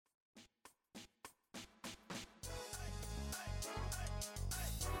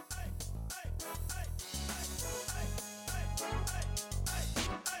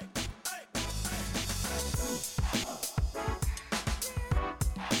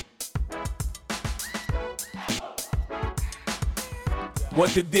What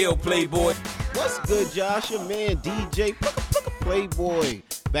the deal, Playboy? What's good, Josh? Your man, DJ Playboy.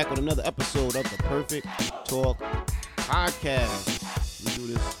 Back with another episode of the Perfect Talk Podcast. We do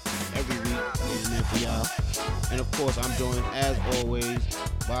this every week, getting there for y'all. And of course, I'm joined, as always,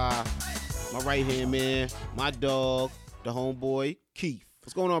 by my right-hand man, my dog, the homeboy, Keith.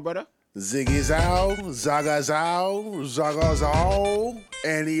 What's going on, brother? Ziggy's-ow, Zaga's-ow, Zaga's-ow,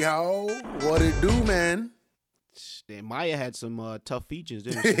 anyhow, what it do, man? Damn, Maya had some tough features,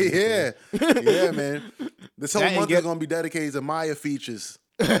 didn't she? yeah, man. This whole That month is going to be dedicated to Maya features.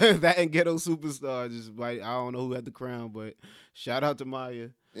 That and Ghetto Superstar. Just like, I don't know who had the crown, but shout out to Maya.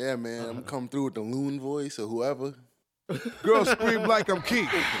 Yeah, man. I'm coming through with the loon voice or whoever. Girl, scream like I'm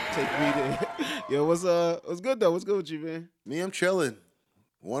Keith. Take me there. Yo, what's good though? What's good with you, man? Me, I'm chilling.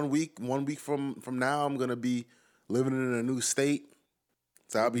 1 week from now, I'm going to be living in a new state.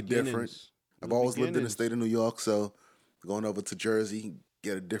 So I'll be different. I've always lived in the state of New York, so going over to Jersey,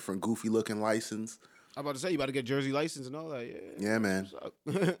 get a different goofy looking license. I'm about to say, you about to get Jersey license and all that. Yeah, man.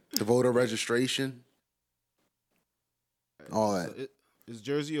 The voter registration, all that. So is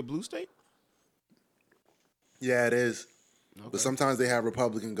Jersey a blue state? Yeah, it is. Okay. But sometimes they have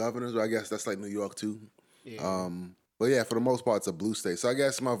Republican governors, but I guess that's like New York too. Yeah. But yeah, for the most part, it's a blue state. So I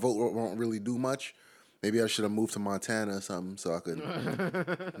guess my vote won't really do much. Maybe I should have moved to Montana or something so I could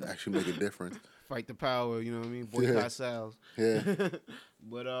actually make a difference. Fight the power, you know what I mean? Boycott Sal's. Yeah.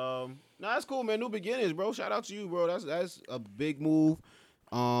 But that's cool, man. New beginnings, bro. Shout out to you, bro. That's a big move.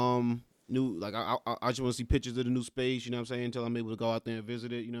 New, like I just want to see pictures of the new space. You know what I'm saying? Until I'm able to go out there and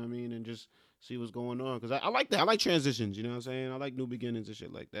visit it. You know what I mean? And just see what's going on. Because I like that. I like transitions. You know what I'm saying? I like new beginnings and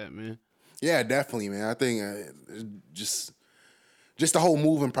shit like that, man. Yeah, definitely, man. I think just the whole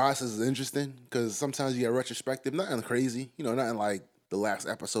moving process is interesting because sometimes you get retrospective, nothing crazy, nothing like the last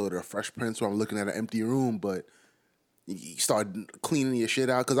episode of Fresh Prince where I'm looking at an empty room, but you start cleaning your shit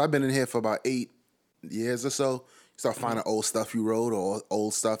out because I've been in here for about 8 years or so. You start finding old stuff you wrote or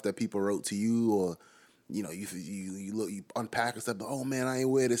old stuff that people wrote to you, or you look, you unpack and stuff. But, oh man, I ain't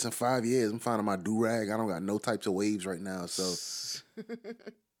wear this in 5 years. I'm finding my do rag. I don't got no types of waves right now, so.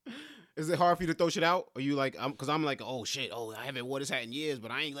 Is it hard for you to throw shit out? Are you like, because I'm like, oh shit, I haven't worn this hat in years, but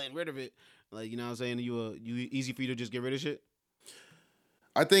I ain't letting rid of it. Like, you know what I'm saying? You easy for you to just get rid of shit?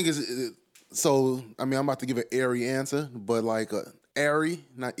 I think so. I mean, I'm about to give an airy answer, but like airy,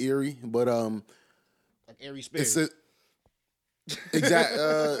 not eerie, but like airy spirit.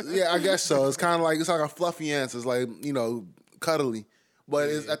 Yeah, I guess so. It's kind of like, it's like a fluffy answer. It's like, cuddly, but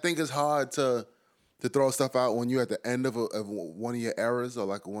I think it's hard to throw stuff out when you're at the end of one of your eras or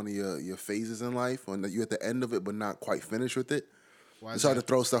like one of your phases in life, when you're at the end of it but not quite finished with it. It's hard to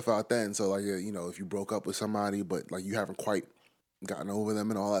throw stuff out then. So like, if you broke up with somebody but like you haven't quite gotten over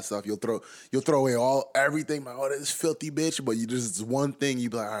them and all that stuff, you'll throw away everything. Like, oh, this filthy bitch. But you just one thing, you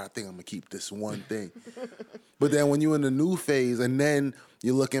be like, all right, I think I'm gonna keep this one thing. But then when you're in the new phase and then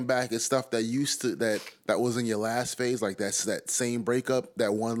you're looking back at stuff that that was in your last phase, like that same breakup,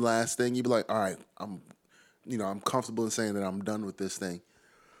 that one last thing, you be like, all right, I'm comfortable in saying that I'm done with this thing.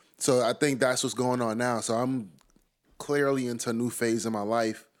 So I think that's what's going on now. So I'm clearly into a new phase in my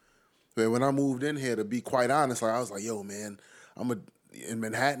life. But when I moved in here, to be quite honest, like I was like, yo, man, in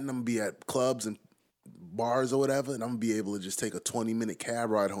Manhattan, I'm gonna be at clubs and bars or whatever, and I'm gonna be able to just take a 20-minute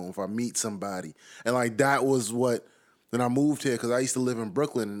cab ride home if I meet somebody. And like that was what, when I moved here, because I used to live in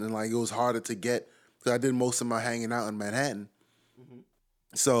Brooklyn, and then like it was harder to get, because I did most of my hanging out in Manhattan. Mm-hmm.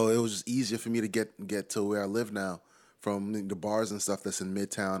 So it was just easier for me to get to where I live now from the bars and stuff that's in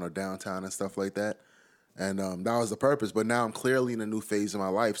Midtown or downtown and stuff like that. And that was the purpose. But now I'm clearly in a new phase of my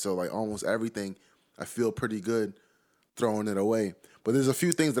life, so like almost everything, I feel pretty good throwing it away. But there's a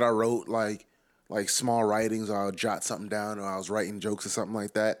few things that I wrote, like small writings, or I'll jot something down, or I was writing jokes or something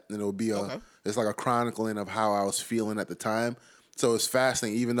like that, and it'll be it's like a chronicling of how I was feeling at the time. So it's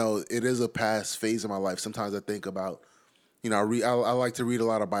fascinating, even though it is a past phase of my life. Sometimes I think about, I like to read a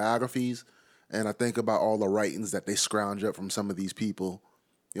lot of biographies, and I think about all the writings that they scrounge up from some of these people.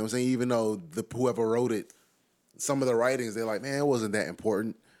 You know what I'm saying? Even though whoever wrote it, some of the writings, they're like, man, it wasn't that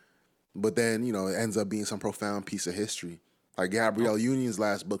important. But then, it ends up being some profound piece of history. Like Gabrielle Union's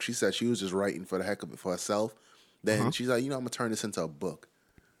last book, she said she was just writing for the heck of it for herself. Then she's like, I'm going to turn this into a book.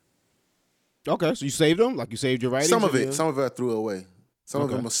 Okay, so you saved them? Like you saved your writings? Some of it I threw away. Some of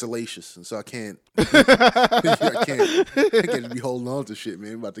them are salacious, and so I can't I can't be holding on to shit,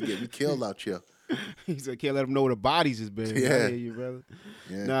 man. I'm about to get me killed out here. He said, "Can't let them know where the bodies has been." Yeah, I hear you, brother.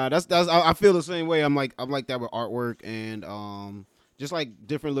 Yeah. Nah, that's. I feel the same way. I'm like that with artwork and just like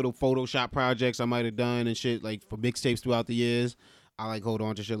different little Photoshop projects I might have done and shit, like for mixtapes throughout the years. I like hold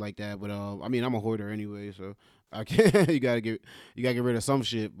on to shit like that. But I mean, I'm a hoarder anyway, so I can't. you gotta get rid of some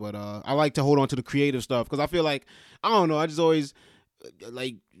shit. But I like to hold on to the creative stuff because I feel like I don't know. I just always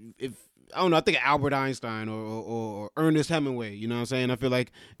like if. I don't know. I think of Albert Einstein or Ernest Hemingway. You know what I'm saying? I feel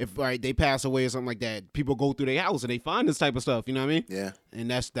like if they pass away or something like that, people go through their house and they find this type of stuff. You know what I mean? Yeah. And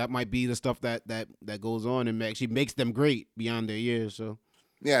that might be the stuff that goes on and actually makes them great beyond their years. So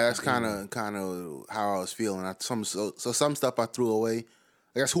Yeah, that's kind of how I was feeling. Some stuff I threw away.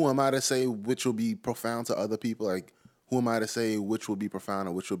 I guess who am I to say which will be profound to other people? Like who am I to say which will be profound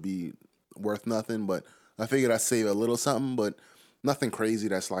or which will be worth nothing? But I figured I'd save a little something, but nothing crazy.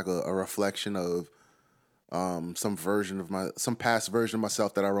 That's like a reflection of some past version of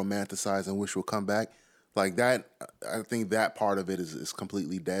myself that I romanticize and wish will come back. Like that, I think that part of it is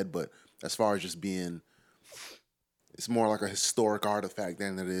completely dead. But as far as just being, it's more like a historic artifact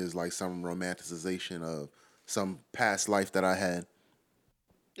than it is like some romanticization of some past life that I had.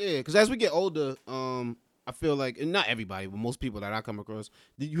 yeah, because as we get older, I feel like, and not everybody, but most people that I come across,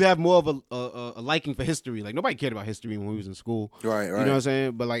 you have more of a liking for history. Like nobody cared about history when we was in school. Right. You know what I'm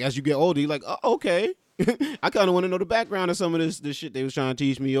saying? But like as you get older, you're like, oh, okay. I kind of want to know the background of some of this shit they was trying to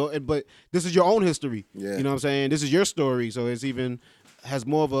teach me. But this is your own history. Yeah. You know what I'm saying? This is your story, so it's even has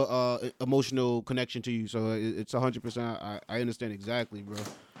more of a emotional connection to you. So it's 100%. I understand exactly, bro.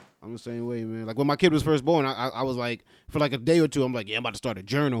 I'm the same way, man. Like when my kid was first born, I was like, for like a day or two, I'm like, yeah, I'm about to start a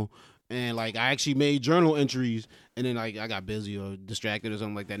journal. And like I actually made journal entries, and then like I got busy or distracted or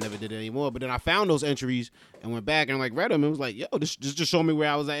something like that. Never did it anymore. But then I found those entries and went back and like read them. And was like, yo, this just showed me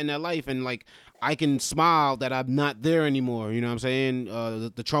where I was at in that life, and like I can smile that I'm not there anymore. You know what I'm saying?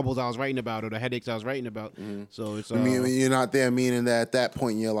 The troubles I was writing about or the headaches I was writing about. Mm-hmm. So it's. I mean, when you're not there, meaning that at that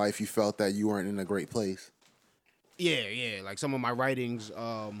point in your life, you felt that you weren't in a great place. Yeah. Like some of my writings,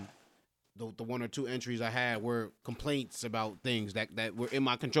 the one or two entries I had were complaints about things that were in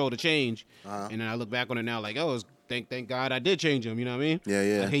my control to change, and then I look back on it now like, oh, thank God I did change them. You know what I mean?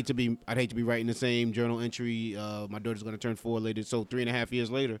 Yeah. I'd hate to be writing the same journal entry. My daughter's gonna turn 4 later, so 3.5 years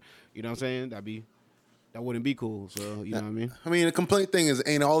later. You know what I'm saying? That wouldn't be cool. So you know what I mean? I mean, the complaint thing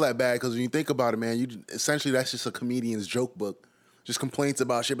ain't all that bad because when you think about it, man, essentially that's just a comedian's joke book, just complaints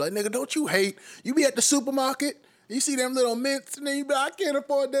about shit. Like, nigga, don't you hate? You be at the supermarket. You see them little mints, and then you be like, I can't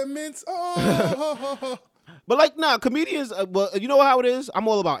afford them mints. Oh. But like, nah, comedians. Well, you know how it is. I'm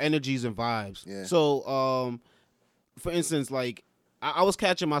all about energies and vibes. Yeah. So, for instance, like I was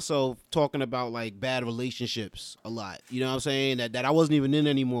catching myself talking about like bad relationships a lot. You know what I'm saying? That I wasn't even in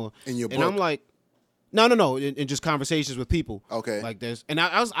anymore. In your book? And I'm like, no, in just conversations with people. Okay. Like this, and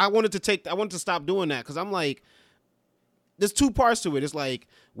I wanted to stop doing that because I'm like, there's two parts to it. It's like,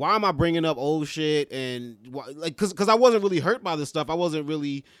 why am I bringing up old shit? And like, cause I wasn't really hurt by this stuff. I wasn't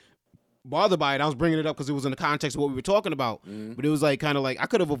really bothered by it. I was bringing it up because it was in the context of what we were talking about. Mm-hmm. But it was like kind of like I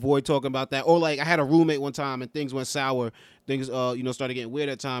could have avoided talking about that. Or like I had a roommate one time and things went sour. Things started getting weird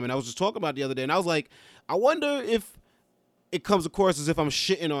at time. And I was just talking about it the other day. And I was like, I wonder if it comes across as if I'm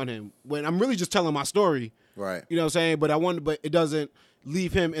shitting on him when I'm really just telling my story. Right. You know what I'm saying? But it doesn't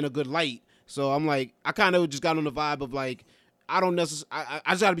leave him in a good light. So I'm like, I kind of just got on the vibe of like, I don't necessarily.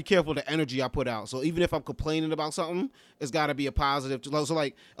 I just gotta be careful of the energy I put out. So even if I'm complaining about something, it's gotta be a positive. So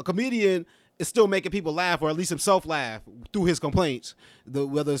like a comedian is still making people laugh, or at least himself laugh through his complaints,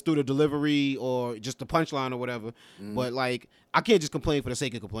 whether it's through the delivery or just the punchline or whatever. Mm. But like, I can't just complain for the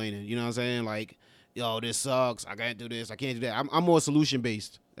sake of complaining. You know what I'm saying? Like, yo, this sucks. I can't do this. I can't do that. I'm more solution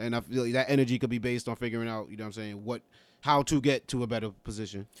based, and I feel like that energy could be based on figuring out. You know what I'm saying? How to get to a better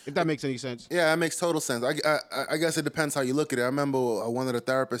position, if that makes any sense. Yeah, that makes total sense. I guess it depends how you look at it. I remember one of the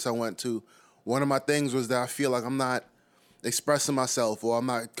therapists I went to, one of my things was that I feel like I'm not expressing myself or I'm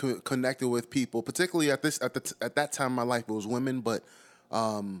not connected with people, particularly at that time in my life, it was women, but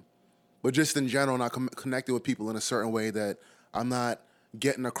just in general, not connected with people in a certain way that I'm not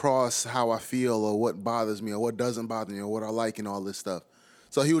getting across how I feel or what bothers me or what doesn't bother me or what I like and all this stuff.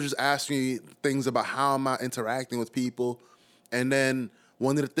 So he was just asking me things about how am I interacting with people. And then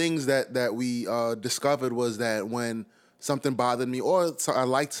one of the things that we discovered was that when something bothered me or I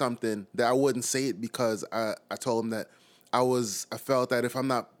liked something, that I wouldn't say it because I told him that I felt that if I'm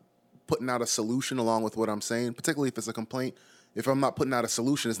not putting out a solution along with what I'm saying, particularly if it's a complaint, if I'm not putting out a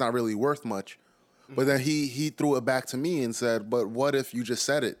solution, it's not really worth much. Mm-hmm. But then he threw it back to me and said, but what if you just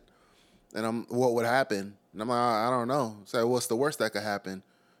said it? And what would happen? And I'm like, I don't know. So what's the worst that could happen?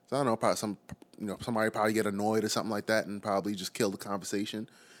 So I don't know, probably somebody probably get annoyed or something like that and probably just kill the conversation.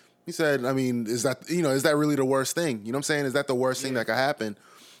 He said, I mean, is that really the worst thing? You know what I'm saying? Is that the worst thing that could happen?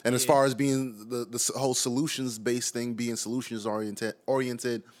 And as far as being the whole solutions-based thing, being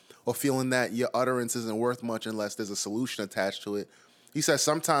solutions-oriented, or feeling that your utterance isn't worth much unless there's a solution attached to it. He says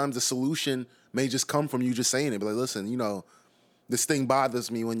sometimes the solution may just come from you just saying it. But like, listen, you know, this thing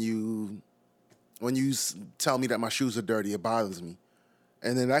bothers me when you tell me that my shoes are dirty. It bothers me.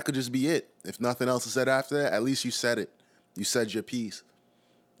 And then that could just be it. If nothing else is said after that, at least you said it. You said your piece.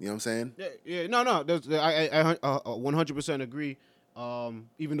 You know what I'm saying? Yeah. No. I 100% agree.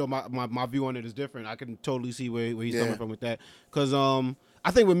 Even though my view on it is different, I can totally see where he's coming from with that. Because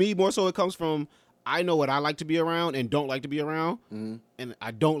I think with me, more so it comes from I know what I like to be around and don't like to be around. Mm-hmm. And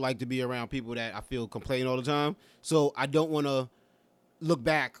I don't like to be around people that I feel complain all the time. So I don't want to look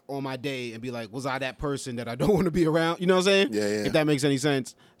back on my day and be like, was I that person that I don't want to be around? You know what I'm saying? Yeah. If that makes any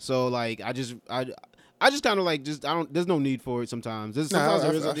sense. So like, I just kind of like there's no need for it sometimes. Sometimes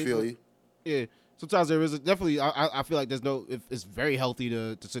there is a need feel for you. Yeah. Sometimes there is definitely. I feel like it's very healthy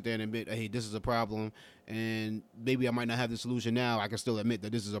to sit there and admit, hey, this is a problem, and maybe I might not have the solution now. I can still admit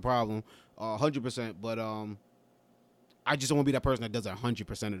that this is a problem, 100%. But I just don't want to be that person that does it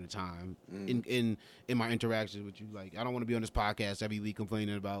 100% of the time in my interactions with you. Like, I don't want to be on this podcast every week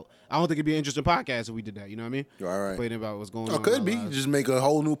complaining about. I don't think it'd be an interesting podcast if we did that. You know what I mean? All right. Complaining about what's going on. It could be. Just make a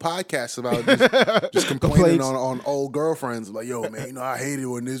whole new podcast about just complaining on old girlfriends. Like, yo, man, you know, I hate it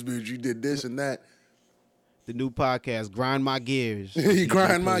when this bitch, you did this and that. The new podcast, Grind My Gears. You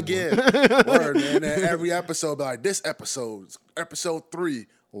grind my gears. Word, man. And every episode, be like, this episode 3,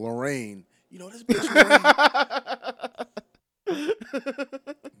 Lorraine. You know, this bitch Lorraine.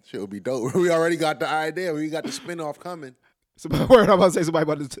 She'll be dope. We already got the idea. We got the spinoff coming. I'm about to say somebody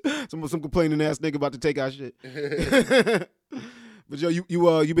about to some complaining ass nigga about to take our shit. But yo, you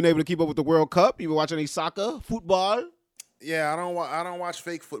been able to keep up with the World Cup? You been watching any soccer, football? Yeah, I don't watch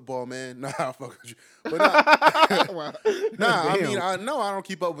fake football, man. Nah, fuck with you. But I don't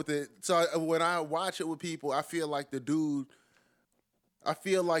keep up with it. So when I watch it with people, I feel like the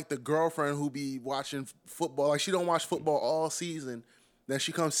girlfriend who be watching football, like she don't watch football all season, then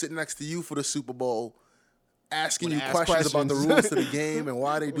she comes sit next to you for the Super Bowl, asking you questions about the rules to the game and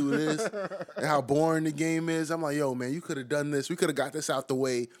why they do this and how boring the game is. I'm like, yo, man, you could have done this. We could have got this out the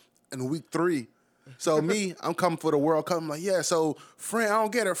way in week 3. So I'm coming for the World Cup. I'm like, yeah, so I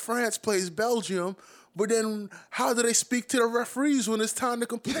don't get it. France plays Belgium, but then how do they speak to the referees when it's time to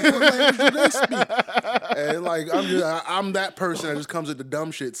complain? What language do they speak? And like, I'm that person that just comes with the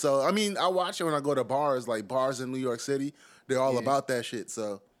dumb shit. So, I mean, I watch it when I go to bars, like bars in New York City. They're all about that shit,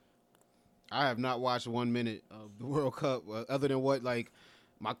 so. I have not watched 1 minute of the World Cup other than what, like,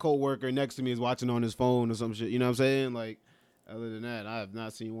 my coworker next to me is watching on his phone or some shit. You know what I'm saying? Like, other than that, I have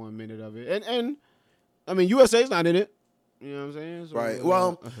not seen 1 minute of it. And I mean, USA's not in it. You know what I'm saying? So, right.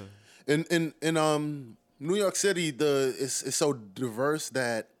 Well, in New York City, it's so diverse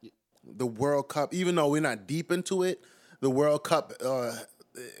that the World Cup, even though we're not deep into it, the World Cup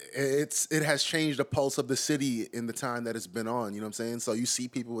it has changed the pulse of the city in the time that it's been on. You know what I'm saying? So you see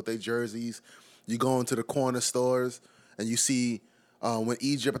people with their jerseys. You go into the corner stores and you see when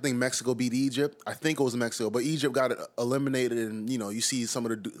Egypt, I think Mexico beat Egypt. I think it was Mexico, but Egypt got eliminated, and you know you see some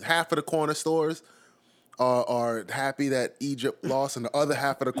of half of the corner stores are happy that Egypt lost, and the other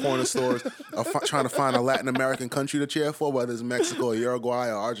half of the corner stores are trying to find a Latin American country to cheer for, whether it's Mexico or Uruguay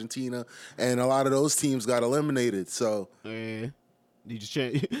or Argentina, and a lot of those teams got eliminated. So you just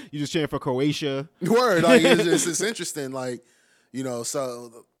cheering for Croatia. Word, like it's interesting, like you know.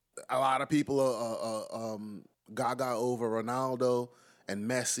 So a lot of people are gaga over Ronaldo and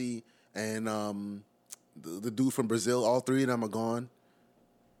Messi and the dude from Brazil. All 3 of them are gone.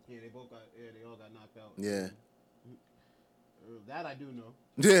 Yeah, they all got knocked out. Yeah. That I do know.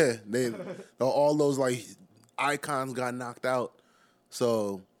 Yeah, all those like icons got knocked out.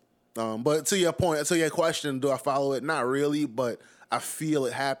 So, but to your point, to your question, do I follow it? Not really, but I feel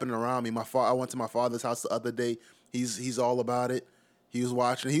it happening around me. I went to my father's house the other day. He's all about it. He was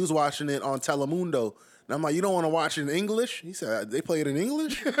watching it on Telemundo. And I'm like, you don't want to watch it in English? He said, they play it in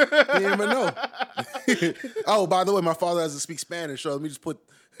English? He didn't even know. Oh, by the way, my father doesn't speak Spanish, so let me just put...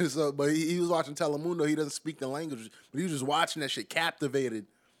 So, but he was watching Telemundo. He doesn't speak the language, but he was just watching that shit captivated.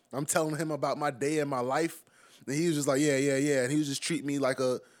 I'm telling him about my day and my life, and he was just like, yeah. And he was just treating me like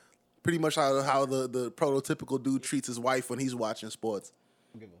pretty much how the prototypical dude treats his wife when he's watching sports.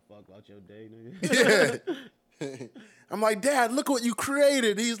 I don't give a fuck about your day, nigga. Yeah. I'm like, Dad, look what you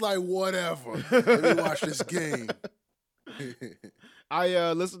created. He's like, whatever. Let me watch this game.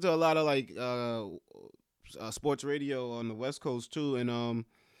 I listen to a lot of like sports radio on the West Coast too, and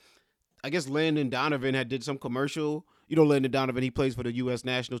I guess Landon Donovan did some commercial. You know, Landon Donovan, he plays for the U.S.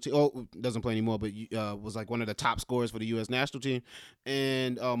 national team. Oh, doesn't play anymore, but was like one of the top scorers for the U.S. national team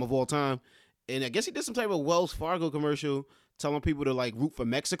and of all time. And I guess he did some type of Wells Fargo commercial telling people to like root for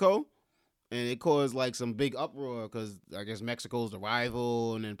Mexico, and it caused like some big uproar because I guess Mexico's the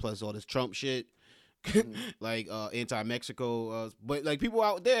rival, and then plus all this Trump shit. Like anti-Mexico, but like people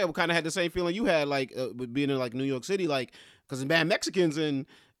out there kind of had the same feeling you had, like with being in like New York City, like because there's bad Mexicans in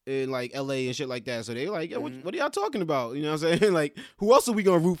like LA and shit like that. So they like, what are y'all talking about? You know what I'm saying? Like, who else are we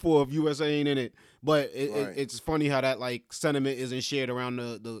gonna root for if USA ain't in it? But it's funny how that like sentiment isn't shared around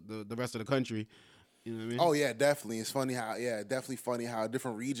the rest of the country. You know what I mean? Oh yeah, definitely. It's funny how definitely funny how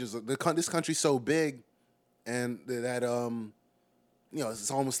different regions. This country's so big, and that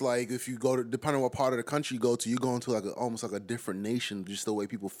it's almost like if you go to, depending on what part of the country you go to, you go into like almost like a different nation. Just the way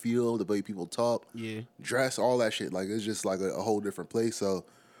people feel, the way people talk, dress, all that shit. Like it's just like a whole different place. So,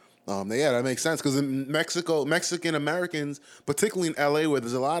 that makes sense because in Mexico, Mexican Americans, particularly in LA, where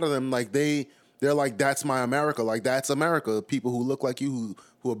there's a lot of them, like they're like, that's my America. Like that's America. People who look like you,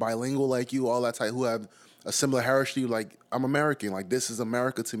 who are bilingual like you, all that type, who have a similar heritage to you. Like I'm American. Like this is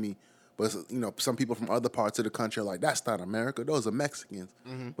America to me. But some people from other parts of the country are like, that's not America. Those are Mexicans.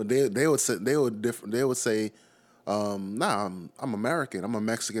 Mm-hmm. But they would say, nah, I'm American. I'm a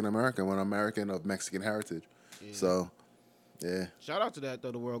Mexican American. I'm an American of Mexican heritage. Yeah. So, yeah. Shout out to that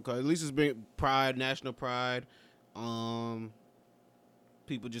though, the World Cup. At least it's been pride, national pride.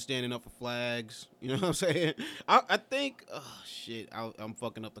 People just standing up for flags. You know what I'm saying? I think, I'm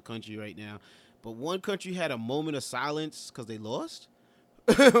fucking up the country right now. But one country had a moment of silence because they lost.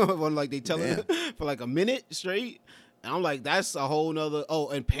 When like they tell it for like a minute straight, and I'm like, that's a whole nother. Oh,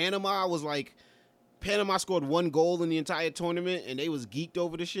 and Panama scored 1 goal in the entire tournament, and they was geeked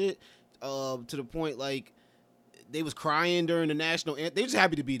over the shit to the point like they was crying during the national anthem. They just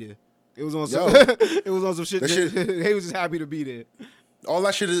happy to be there. It was on some shit. They was just happy to be there. All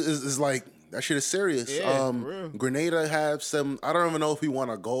that shit is like, that shit is serious. Yeah, for real. Grenada have some. I don't even know if he won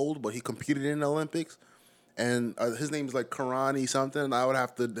a gold, but he competed in the Olympics. And his name is like Karani something. I would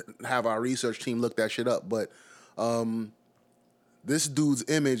have to have our research team look that shit up. But this dude's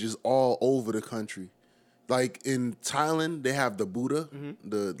image is all over the country. Like in Thailand, they have the Buddha,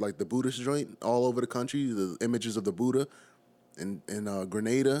 the Buddhist joint all over the country. The images of the Buddha. In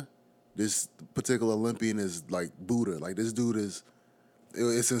Grenada, this particular Olympian is like Buddha. Like this dude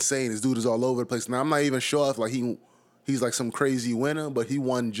it's insane. This dude is all over the place. Now I'm not even sure if like he's like some crazy winner, but he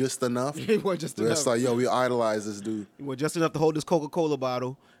won just enough. He won just enough. It's like, yo, we idolize this dude. He won just enough to hold this Coca-Cola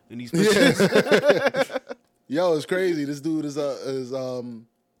bottle in these pictures. Yo, it's crazy. This dude is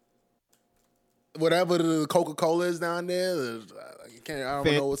whatever the Coca-Cola is down there. I don't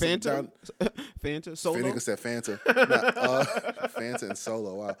know what's Fanta? Fanta? Solo? Nigga said Fanta. Fanta and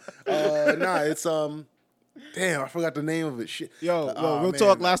Solo. Wow. It's damn, I forgot the name of it. Shit. Yo, real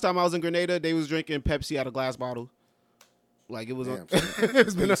talk. Last time I was in Grenada, they was drinking Pepsi out of glass bottle. Like it was.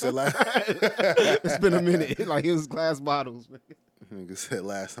 It's been a minute. Like it was glass bottles. Nigga said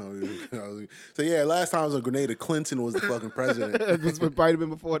last time. So yeah, last time I was in Grenada, Clinton was the fucking president. It might have been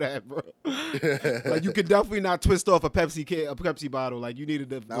before that, bro. Like you could definitely not twist off a Pepsi bottle. Like you needed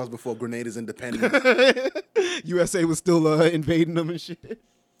to. That was before Grenada's independence. USA was still invading them and shit.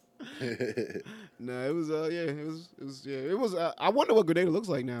 No, it was it was. I wonder what Grenada looks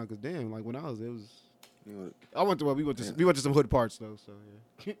like now, because damn, like when I was there, it was. We went to some hood parts though, so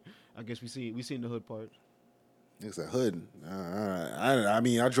yeah. I guess we seen the hood part. It's a hood. I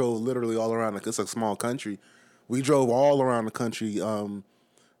mean, I drove literally all around. It's a small country. We drove all around the country.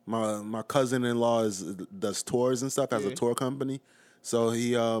 My cousin-in-law does tours and stuff. Has a tour company, so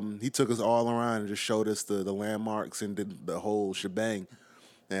he took us all around and just showed us the landmarks and did the whole shebang.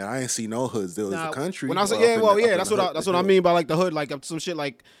 And I ain't see no hoods. There was the country. When I say that's what I mean by like the hood. Like some shit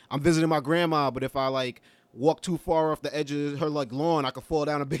like I'm visiting my grandma, but if I like walk too far off the edge of her like lawn, I could fall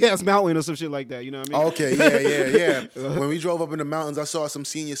down a big ass mountain or some shit like that. You know what I mean? Okay, yeah. When we drove up in the mountains, I saw some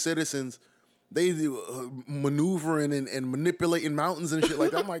senior citizens. They maneuvering and manipulating mountains and shit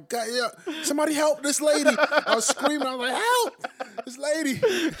like that. I'm like, God, yeah, somebody help this lady. I was screaming. I was like, help this lady.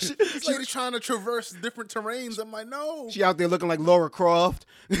 This lady's trying to traverse different terrains. I'm like, no. She out there looking like Laura Croft.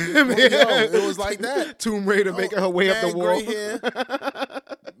 It was like that. Tomb Raider making her way up the wall.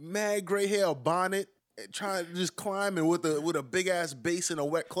 Mad gray hair, bonnet, trying to just climbing with a big ass basin of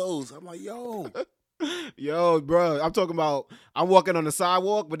wet clothes. I'm like, yo. Yo, bro, I'm talking about I'm walking on the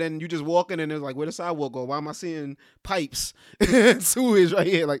sidewalk, but then you just walking and it's like, where the sidewalk go? Why am I seeing pipes and sewage right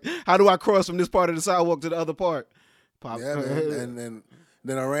here? Like, how do I cross from this part of the sidewalk to the other part? Yeah, man. And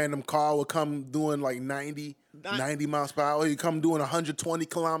then a random car would come doing like 90 miles per hour. You come doing 120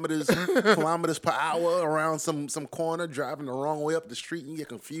 kilometers per hour around some corner, driving the wrong way up the street, and you get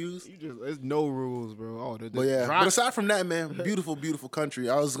confused. There's no rules, bro. But aside from that, man, beautiful, beautiful country.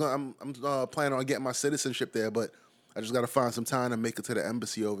 I'm planning on getting my citizenship there, but I just got to find some time to make it to the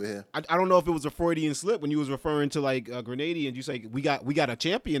embassy over here. I don't know if it was a Freudian slip when you was referring to like Grenadians and you say we got a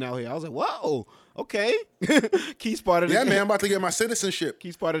champion out here. I was like, whoa, okay. Keith's part of the Yeah, man, I'm about to get my citizenship.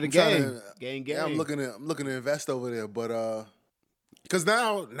 Keith's part of the I'm trying gang. Yeah, I'm looking to invest over there, but because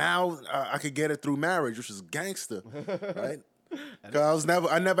now I could get it through marriage, which is gangster, right? Because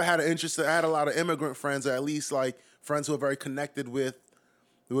I never had an interest. I had a lot of immigrant friends, or at least like friends who are very connected with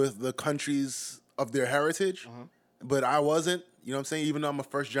the countries of their heritage. But I wasn't, you know what I'm saying? Even though I'm a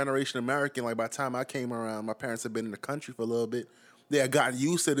first generation American, like by the time I came around, my parents had been in the country for a little bit. They had gotten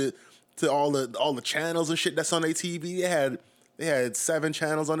used to all the channels and shit that's on their TV. They had 7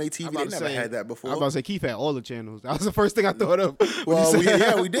 channons on their TV. They never had that before. I was about to say Keith had all the channels. That was the first thing I thought of.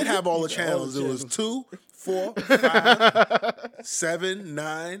 Well, we did have all the channels. It was 2, 4, 5, 7,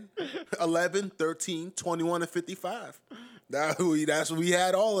 9, 11, 13, 21, and 55. That's we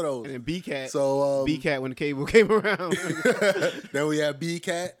had all of those. And then B-Cat. So B-Cat when the cable came around. Then we had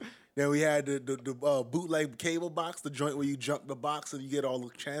B-Cat. Then we had the bootleg cable box, the joint where you jump the box and you get all the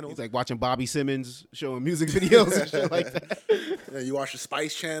channels. It's like watching Bobby Simmons showing music videos and shit like that. And you watch the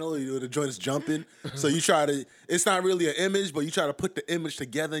Spice Channel, the joint is jumping. So you try to, it's not really an image, but you try to put the image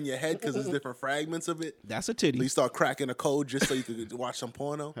together in your head because there's different fragments of it. That's a titty. So you start cracking the code just so you could watch some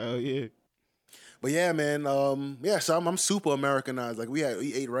porno. Hell yeah. But yeah, man, so I'm super Americanized. Like we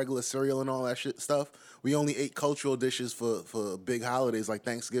ate regular cereal and all that shit stuff. We only ate cultural dishes for big holidays like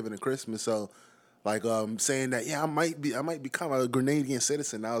Thanksgiving and Christmas. So, like saying that, I might become a Grenadian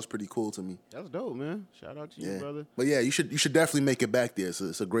citizen. That was pretty cool to me. That's dope, man. Shout out to you, brother. But yeah, you should definitely make it back there.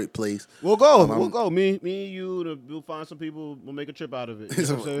 It's a great place. We'll go. We'll go. Me and you. We'll find some people. We'll make a trip out of it. You know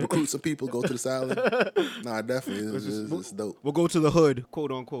what I'm saying? Recruit some people. Go to the island. Nah, definitely. It's dope. We'll go to the hood,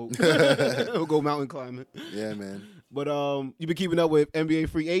 quote unquote. We'll go mountain climbing. Yeah, man. But you been keeping up with NBA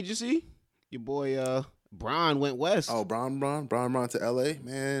free agency? Your boy Bron went west. Oh, Bron to LA,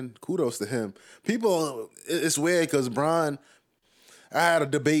 man. Kudos to him. People, it's weird because Bron. I had a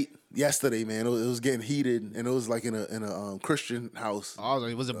debate yesterday, man. It was getting heated, and it was like in a Christian house. Oh,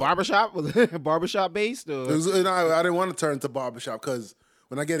 was it barbershop? Was it barbershop based? Or? I didn't want to turn to barbershop because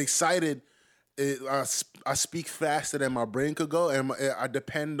when I get excited, I speak faster than my brain could go, and I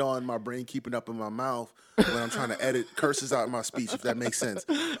depend on my brain keeping up in my mouth when I'm trying to edit curses out of my speech, if that makes sense.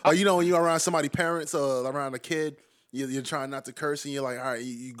 Like, you know, when you're around somebody's parents or around a kid, you're trying not to curse, and you're like, all right,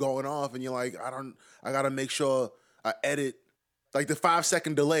 you going off, and you're like, I got to make sure I edit. Like the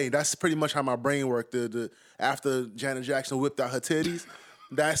 5-second delay, that's pretty much how my brain worked. After Janet Jackson whipped out her titties,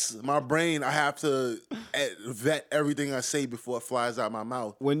 that's my brain. I have to vet everything I say before it flies out my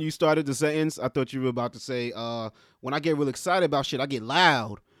mouth. When you started the sentence, I thought you were about to say, when I get real excited about shit, I get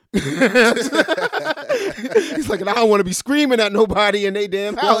loud. He's like, I don't want to be screaming at nobody in their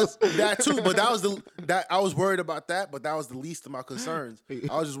damn house. Well, that too, but I was worried about that, but that was the least of my concerns.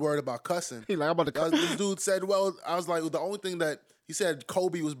 I was just worried about cussing. He's like, I'm about to cuss. This dude said, well, I was like, the only thing that he said,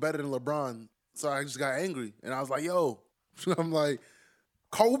 Kobe was better than LeBron. So I just got angry, and I was like, yo, I'm like,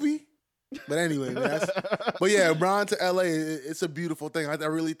 Kobe? But anyway, man, but yeah, Bron to LA, it's a beautiful thing. I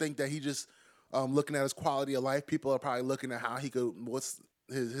really think that he just looking at his quality of life. People are probably looking at how he could, what's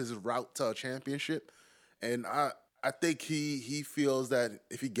his route to a championship, and I think he feels that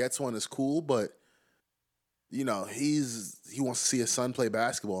if he gets one, it's cool. But you know, he wants to see his son play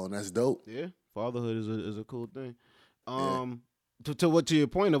basketball, and that's dope. Yeah, fatherhood is a cool thing. To your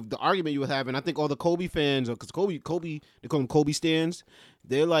point of the argument you were having, I think all the Kobe fans, because Kobe, they call them Kobe stans.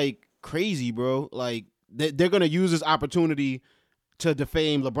 They're like crazy, bro. Like they're gonna use this opportunity to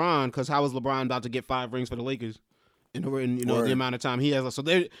defame LeBron, because how is LeBron about to get 5 rings for the Lakers in the amount of time he has? So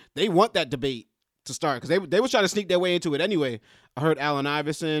they want that debate to start, because they was trying to sneak their way into it anyway. I heard Allen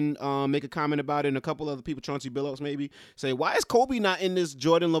Iverson make a comment about it, and a couple other people, Chauncey Billups maybe, say, why is Kobe not in this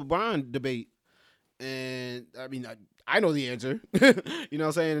Jordan LeBron debate? And I mean, I know the answer. You know what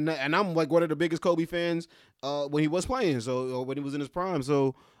I'm saying? And I'm like one of the biggest Kobe fans when he was playing, or when he was in his prime.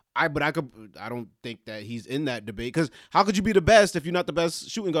 So I don't think that he's in that debate, because how could you be the best if you're not the best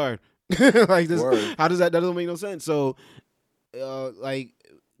shooting guard? Like this, how does that doesn't make no sense. So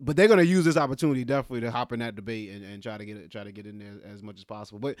but they're gonna use this opportunity definitely to hop in that debate and try to get in there as much as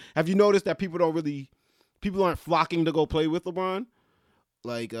possible. But have you noticed that people aren't flocking to go play with LeBron?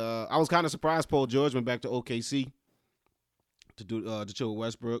 Like I was kind of surprised Paul George went back to OKC to chill with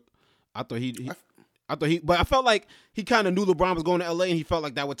Westbrook. I thought but I felt like he kind of knew LeBron was going to LA, and he felt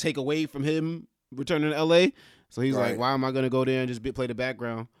like that would take away from him returning to LA. So he's like, why am I gonna go there and just play the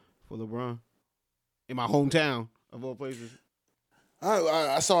background for LeBron in my hometown of all places?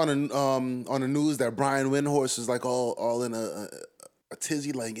 I saw on the news that Brian Windhorst is like all in a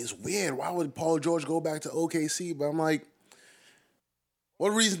tizzy like, it's weird. Why would Paul George go back to OKC? But I'm like, what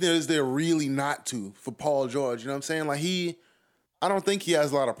reason is there really not to for Paul George? You know what I'm saying? Like I don't think he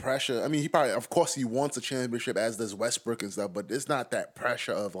has a lot of pressure. I mean, he probably, of course, he wants a championship, as does Westbrook and stuff, but it's not that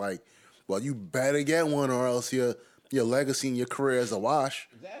pressure of like, well, you better get one or else your legacy and your career is a wash.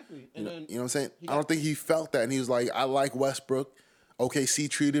 Exactly. You know what I'm saying? I don't think he felt that. And he was like, I like Westbrook. OKC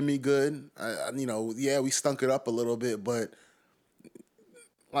treated me good. We stunk it up a little bit, but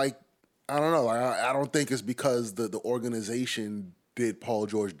like, I don't know. I don't think it's because the organization did Paul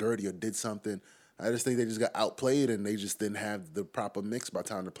George dirty or did something. I just think they just got outplayed and they just didn't have the proper mix by the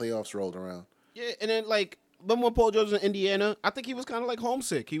time the playoffs rolled around. Yeah, and then like, but when Paul George was in Indiana, I think he was kind of like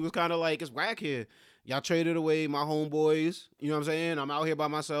homesick. He was kind of like, it's whack here. Y'all traded away my homeboys. You know what I'm saying? I'm out here by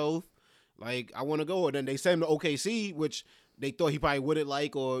myself. Like, I want to go. And then they sent him to OKC, which they thought he probably wouldn't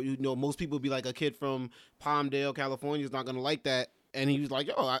like, or, most people would be like, a kid from Palmdale, California is not going to like that. And he was like,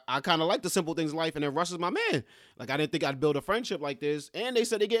 yo, I kind of like the simple things in life. And then Russ is my man. Like, I didn't think I'd build a friendship like this. And they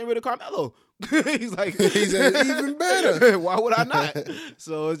said they're getting rid of Carmelo. He's like, he's even better. Why would I not?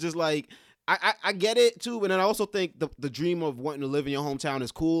 So it's just like, I get it too. And then I also think the dream of wanting to live in your hometown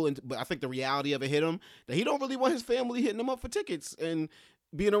is cool. But I think the reality of it hit him that he don't really want his family hitting him up for tickets and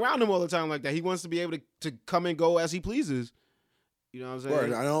being around him all the time like that. He wants to be able to come and go as he pleases. You know what I'm saying?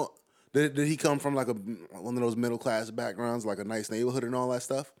 Word, I don't. Did he come from like one of those middle class backgrounds, like a nice neighborhood and all that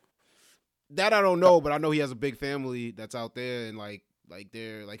stuff? That I don't know, but I know he has a big family that's out there, and like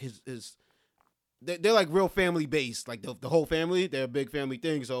they're like they're like real family based, like the whole family. They're a big family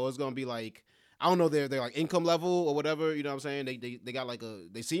thing, so it's gonna be like, I don't know, they're like income level or whatever. You know what I'm saying? They got like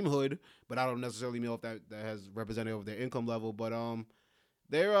they seem hood, but I don't necessarily know if that has represented of their income level. But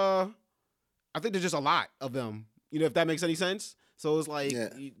they're I think there's just a lot of them. If that makes any sense. So it's like, yeah,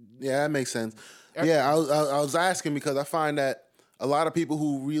 that makes sense. Yeah, I was asking because I find that a lot of people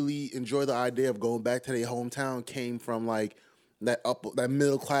who really enjoy the idea of going back to their hometown came from like that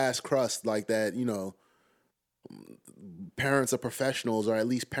middle class crust, like that. Parents are professionals, or at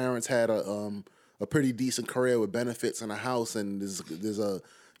least parents had a pretty decent career with benefits and a house, and there's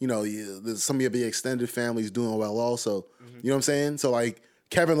there's some of the extended families doing well also. Mm-hmm. You know what I'm saying? So like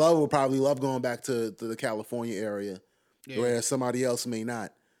Kevin Love would probably love going back to the California area. Yeah. Where somebody else may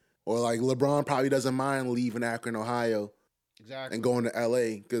not. Or like LeBron probably doesn't mind leaving Akron, Ohio. Exactly. And going to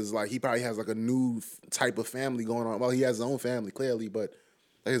LA because like he probably has like a new type of family going on. Well, he has his own family clearly, but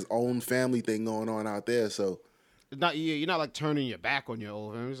his own family thing going on out there. So it's not, you're not like turning your back on your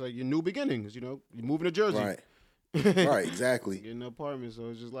old family. It's like your new beginnings. You're moving to Jersey. Right. Right. Exactly. Getting an apartment, so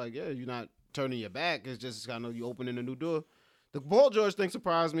it's just like, yeah, you're not turning your back. It's just kind of you opening a new door. The Paul George thing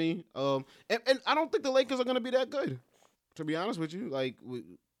surprised me. And I don't think the Lakers are going to be that good. To be honest with you, like with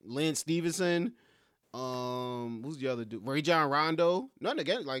Lance Stevenson, who's the other dude? Rajon Rondo. Nothing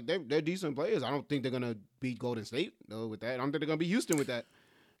against, like they're decent players. I don't think they're gonna beat Golden State though with that. I don't think they're gonna beat Houston with that.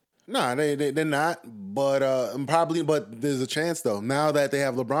 Nah, they're not. But probably, but there's a chance though. Now that they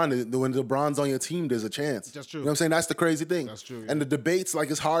have LeBron, when LeBron's on your team, there's a chance. That's true. You know what I'm saying? That's the crazy thing. That's true. Yeah. And the debates, like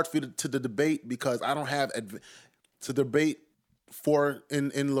it's hard for you to debate because I don't have to debate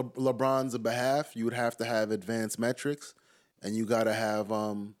in LeBron's behalf. You would have to have advanced metrics. And you gotta have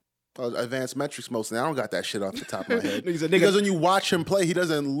advanced metrics mostly. I don't got that shit off the top of my head. Because when you watch him play, he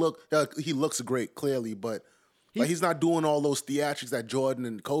doesn't look. He looks great, clearly, but he's not doing all those theatrics that Jordan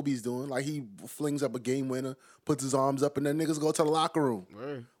and Kobe's doing. Like he flings up a game winner, puts his arms up, and then niggas go to the locker room.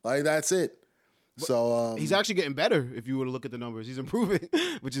 Right. Like that's it. But so he's actually getting better. If you were to look at the numbers, he's improving.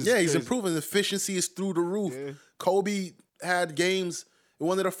 Which is he's improving. Efficiency is through the roof. Yeah. Kobe had games in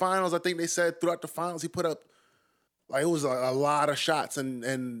one of the finals. I think they said throughout the finals he put up. Like it was a lot of shots,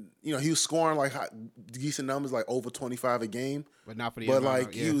 and he was scoring like decent numbers, like over 25 a game. But not for the. But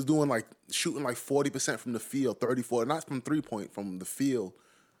like he was doing like shooting like 40% from the field, 34, not from 3-point, from the field.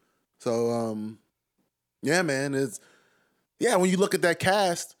 So yeah, man, when you look at that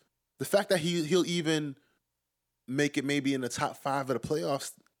cast, the fact that he'll even make it maybe in the top 5 of the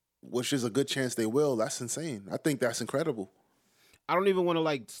playoffs, which is a good chance they will. That's insane. I think that's incredible. I don't even want to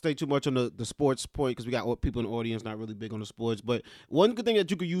like stay too much on the sports point because we got people in the audience not really big on the sports. But one good thing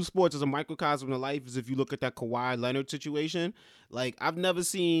that you could use sports as a microcosm of life is if you look at that Kawhi Leonard situation. Like I've never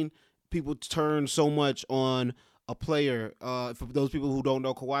seen people turn so much on a player. For those people who don't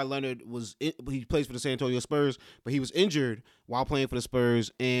know, Kawhi Leonard he plays for the San Antonio Spurs, but he was injured while playing for the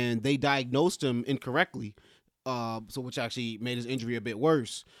Spurs, and they diagnosed him incorrectly. So which actually made his injury a bit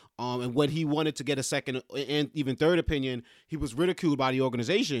worse. And when he wanted to get a second and even third opinion, he was ridiculed by the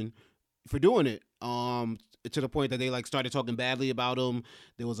organization for doing it. to the point that they like started talking badly about him.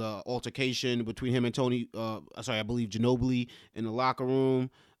 There was a altercation between him and Tony. I believe Ginobili in the locker room.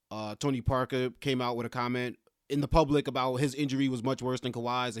 Tony Parker came out with a comment in the public about his injury was much worse than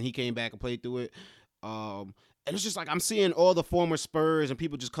Kawhi's, and he came back and played through it. And it's just like I'm seeing all the former Spurs and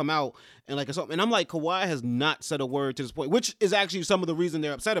people just come out and like something. And I'm like, Kawhi has not said a word to this point, which is actually some of the reason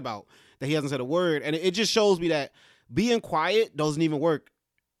they're upset about that he hasn't said a word. And it just shows me that being quiet doesn't even work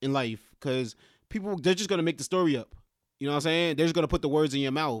in life because people, they're just going to make the story up. You know what I'm saying? They're just going to put the words in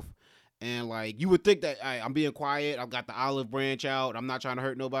your mouth. And like, you would think that I'm being quiet. I've got the olive branch out. I'm not trying to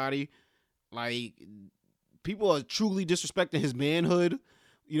hurt nobody. Like, people are truly disrespecting his manhood.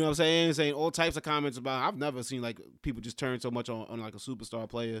 You know what I'm saying all types of comments about. I've never seen like people just turn so much on like a superstar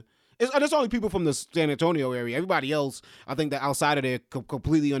player. It's only people from the San Antonio area. Everybody else, I think that outside of there,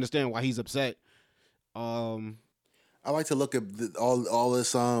 completely understand why he's upset. I like to look at all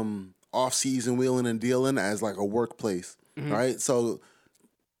this off-season wheeling and dealing as like a workplace, right? So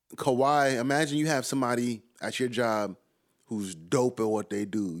Kawhi, imagine you have somebody at your job who's dope at what they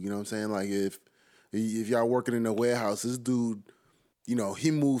do. You know what I'm saying? Like if y'all working in a warehouse, this dude, you know, he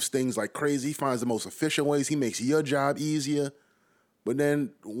moves things like crazy. He finds the most efficient ways. He makes your job easier. But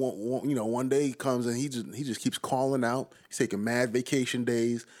then, one day he comes and he just keeps calling out. He's taking mad vacation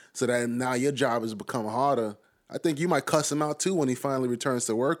days so that now your job has become harder. I think you might cuss him out too when he finally returns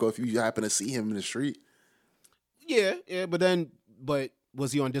to work or if you happen to see him in the street. Yeah, but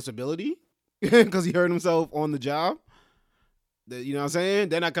was he on disability? Because he hurt himself on the job? You know what I'm saying?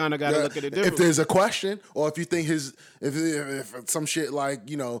 Then I kind of got to look at it differently. If there's a question, or if you think if some shit like,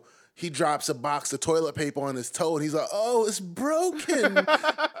 you know, he drops a box of toilet paper on his toe and he's like, oh, it's broken.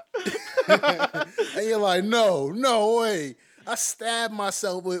 And you're like, no way. I stabbed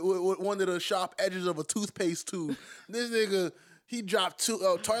myself with one of the sharp edges of a toothpaste tube. This nigga, he dropped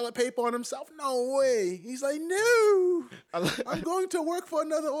toilet paper on himself? No way. He's like, no, I'm going to work for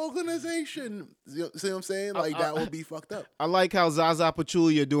another organization. See what I'm saying? Like, that would be fucked up. I like how Zaza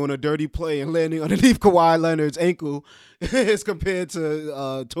Pachulia doing a dirty play and landing underneath Kawhi Leonard's ankle as compared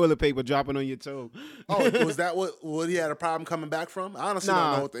to toilet paper dropping on your toe. Oh, was that what he had a problem coming back from? I honestly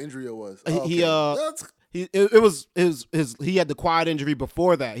don't know what the injury was. He had the quad injury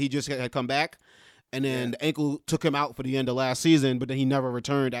before that. He just had come back. And then the ankle took him out for the end of last season, but then he never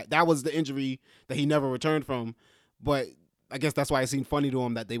returned. That was the injury that he never returned from. But I guess that's why it seemed funny to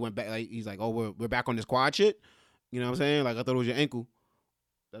him that they went back. Like, he's like, oh, we're back on this quad shit. You know what I'm saying? Like, I thought it was your ankle.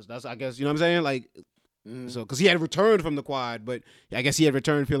 That's I guess, you know what I'm saying? Like, so, because he had returned from the quad, but I guess he had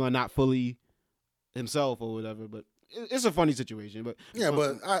returned feeling not fully himself or whatever. But it's a funny situation. But yeah,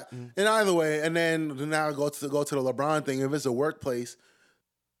 but in either way, and then now go to the LeBron thing. If it's a workplace,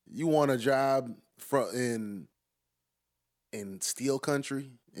 you want a job in steel country,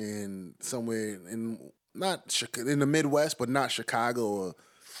 in somewhere not in the Midwest, but not Chicago or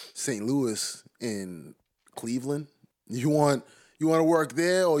St. Louis, in Cleveland. You want to work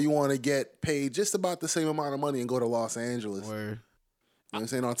there, or you want to get paid just about the same amount of money and go to Los Angeles. Word. You know what I'm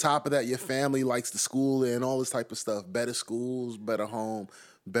saying? On top of that, your family likes the school there and all this type of stuff. Better schools, better home,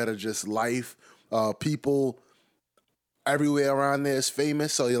 better just life. People everywhere around there is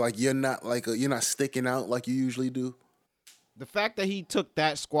famous, so you're not sticking out like you usually do. The fact that he took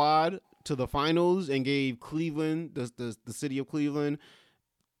that squad to the finals and gave Cleveland, the city of Cleveland,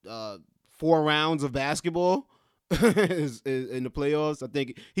 4 rounds of basketball is in the playoffs. I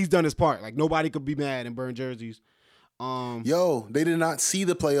think he's done his part. Like, nobody could be mad and burn jerseys. They did not see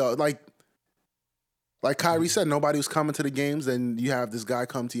the playoff. Like Kyrie said, nobody was coming to the games, and you have this guy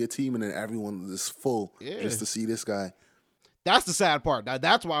come to your team, and then everyone is full just to see this guy. That's the sad part.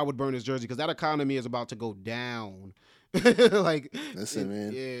 That's why I would burn his jersey, because that economy is about to go down. Like, listen,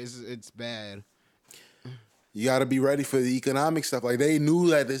 man. Yeah, it's bad. You got to be ready for the economic stuff. Like, they knew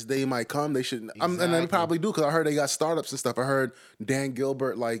that this day might come. They should, and they probably do, because I heard they got startups and stuff. I heard Dan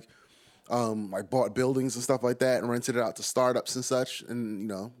Gilbert like bought buildings and stuff like that and rented it out to startups and such.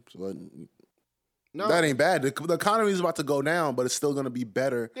 And that ain't bad. The economy is about to go down, but it's still going to be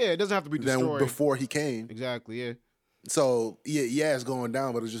better. Yeah, it doesn't have to be destroyed than before he came. Exactly. Yeah. So yeah, it's going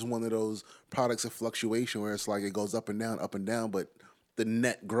down, but it's just one of those products of fluctuation where it's like it goes up and down, but the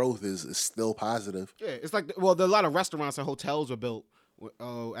net growth is still positive. Yeah, it's like, well, a lot of restaurants and hotels were built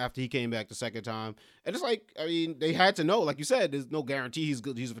after he came back the second time, and it's like, I mean, they had to know, like you said, there's no guarantee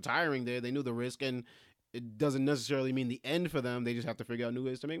he's retiring there. They knew the risk, and it doesn't necessarily mean the end for them. They just have to figure out new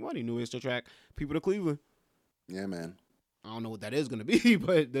ways to make money, new ways to attract people to Cleveland. Yeah, man. I don't know what that is going to be,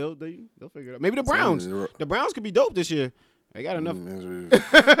 but they'll figure it out. Maybe the Browns. The Browns could be dope this year. They got enough. I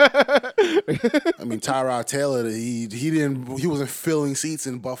mean, Tyrod Taylor, he wasn't filling seats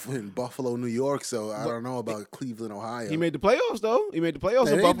in Buffalo, New York. So I don't know about Cleveland, Ohio. He made the playoffs though. He made the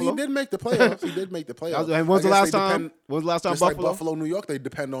playoffs in Buffalo. He did make the playoffs. And when's the last time? When's the last time just Buffalo? Like Buffalo, New York, they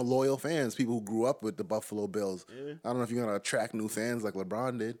depend on loyal fans, people who grew up with the Buffalo Bills. Yeah. I don't know if you're gonna attract new fans like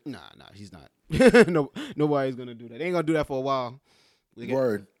LeBron did. Nah, he's not. No, nobody's gonna do that. They ain't gonna do that for a while.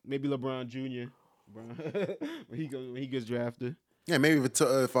 Word. Maybe LeBron Jr. when he gets drafted. Yeah, maybe if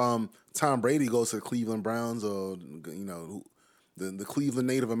Tom Brady goes to the Cleveland Browns, or the Cleveland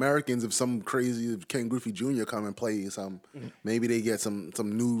Native Americans, if some crazy Ken Griffey Jr. come and play something, maybe they get some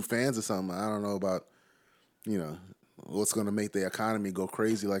new fans or something. I don't know about what's going to make the economy go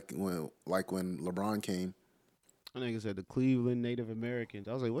crazy like when LeBron came. I think it said the Cleveland Native Americans.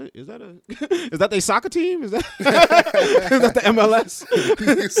 I was like, what is that? Is that their soccer team? Is that is that the MLS?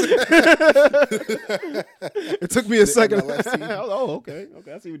 It took me a second. Okay.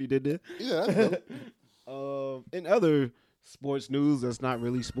 I see what he did there. Yeah. That's in other sports news, that's not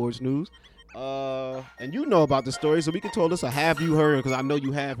really sports news. And you know about the story, so we can tell us a have you heard, because I know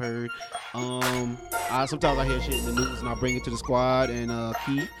you have heard. Sometimes I hear shit in the news and I bring it to the squad and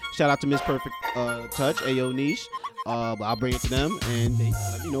Keith. Shout out to Miss Perfect Touch, Ayo Niche. But I'll bring it to them and they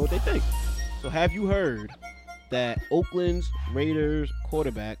let me know what they think. So have you heard that Oakland's Raiders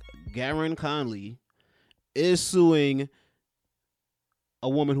quarterback Garon Conley is suing a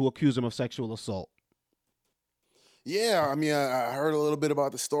woman who accused him of sexual assault? Yeah, I mean, I heard a little bit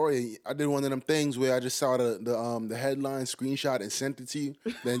about the story. I did one of them things where I just saw the headline, screenshot, and sent it to you.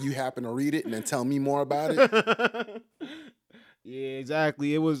 Then you happen to read it and then tell me more about it. Yeah,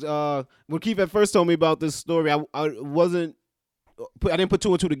 exactly. It was when Keith at first told me about this story. I didn't put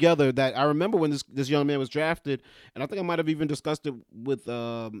two and two together. That I remember when this young man was drafted, and I think I might have even discussed it with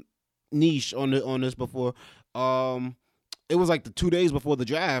Niche on this before. It was like the 2 days before the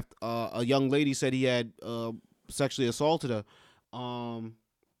draft. A young lady said he had sexually assaulted her,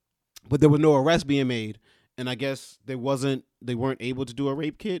 but there was no arrest being made, and I guess they weren't able to do a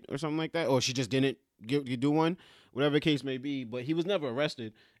rape kit or something like that, or she just didn't do one, whatever the case may be. But he was never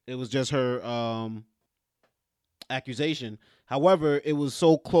arrested. It was just her accusation. However, it was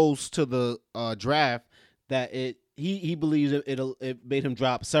so close to the draft that he believes it made him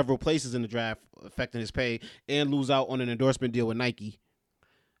drop several places in the draft, affecting his pay, and lose out on an endorsement deal with Nike.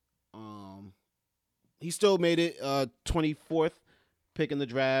 He still made it 24th pick in the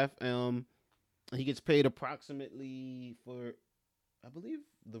draft. He gets paid approximately for, I believe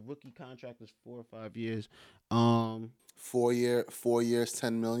the rookie contract is 4 or 5 years. 4 years,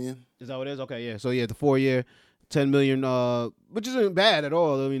 $10 million. Is that what it is? Okay, yeah. So yeah, the 4 year, $10 million, which isn't bad at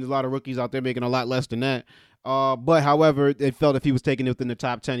all. I mean, there's a lot of rookies out there making a lot less than that. But however, they felt if he was taken within the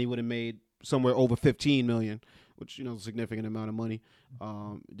top 10, he would have made somewhere over $15 million. Which, is a significant amount of money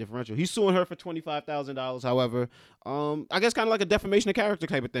differential. He's suing her for $25,000, however. I guess kind of like a defamation of character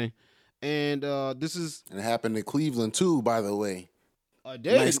type of thing. And this is... And it happened in Cleveland, too, by the way.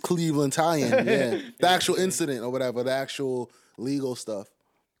 Did. Nice Cleveland tie-in, yeah. The actual incident or whatever, the actual legal stuff.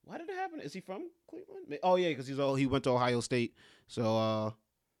 Why did it happen? Is he from Cleveland? Oh, yeah, because he went to Ohio State. So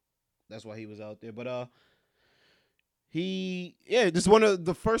that's why he was out there. But... this is one of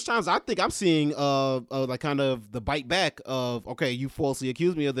the first times I think I'm seeing like kind of the bite back of, okay, you falsely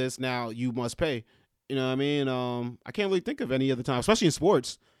accused me of this, now you must pay. You know what I mean? I can't really think of any other time, especially in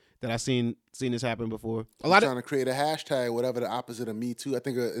sports, that I've seen this happen before. Trying to create a hashtag, whatever the opposite of Me Too. I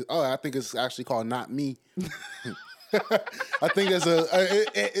think it's actually called Not Me. I think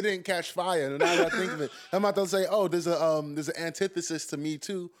it didn't catch fire. And now that I think of it, I'm about to say, oh, there's an antithesis to Me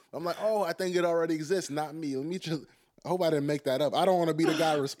Too. I'm like, oh, I think it already exists. Not me. Let me just. I hope I didn't make that up. I don't want to be the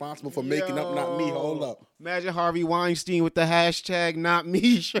guy responsible for making up Not Me. Hold up. Imagine Harvey Weinstein with the hashtag Not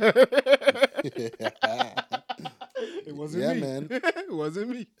Me shirt. It wasn't me. Man. It wasn't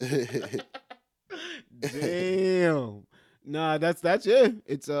me. Damn. Nah, that's it.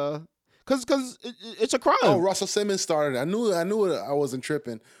 It's cause it's a crime. Oh, Russell Simmons started it. I knew it. I wasn't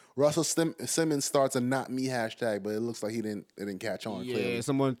tripping. Russell Simmons starts a Not Me hashtag, but it looks like it didn't catch on. Yeah, clearly.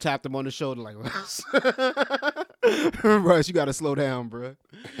 Someone tapped him on the shoulder like, Russ, you got to slow down, bro.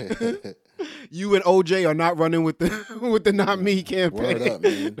 You and OJ are not running with the Not Me campaign. Word up,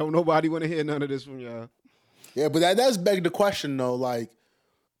 man. Don't nobody want to hear none of this from y'all. Yeah, but that does beg the question, though. Like,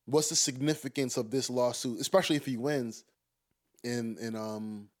 what's the significance of this lawsuit, especially if he wins?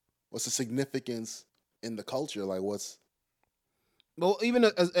 What's the significance in the culture? Like, what's... Well, even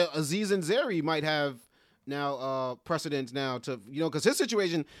Aziz Ansari might have now precedence now to, because his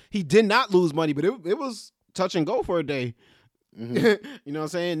situation, he did not lose money, but it was touch and go for a day. Mm-hmm. You know what I'm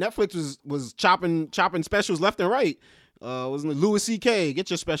saying? Netflix was chopping specials left and right. wasn't it Louis C.K. Get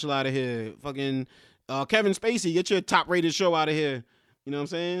your special out of here. Fucking Kevin Spacey, get your top rated show out of here. You know what I'm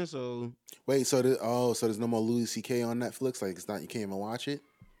saying? So Wait, so there's no more Louis C.K. on Netflix? Like it's not, you can't even watch it?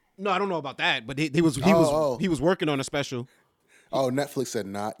 no, I don't know about that, but he was working on a special. Oh, Netflix said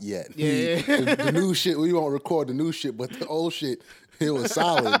not yet. Yeah. The new shit, we won't record the new shit, but the old shit, it was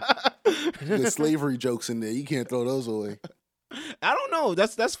solid. The slavery jokes in there, you can't throw those away. I don't know.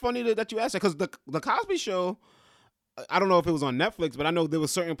 That's funny that you asked that because the Cosby Show, I don't know if it was on Netflix, but I know there were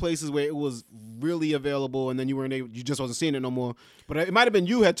certain places where it was really available, and then you just wasn't seeing it no more. But it might have been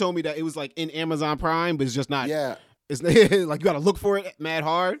you had told me that it was like in Amazon Prime, but it's just not. Yeah, it's like you got to look for it mad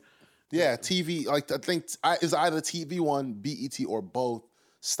hard. Yeah, TV. Like I think it's either TV One, BET, or both.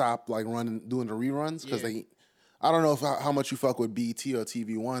 Stopped like doing the reruns because I don't know how much you fuck with BET or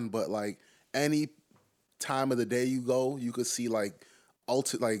TV One, but like any time of the day you go, you could see like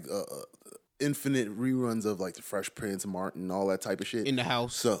infinite reruns of like the Fresh Prince, Martin, all that type of shit in the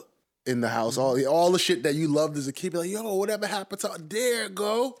house. So in the house, all the shit that you loved as a kid, be like, yo, whatever happened to there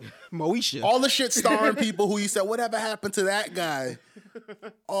go Moesha? All the shit starring people who you said, whatever happened to that guy?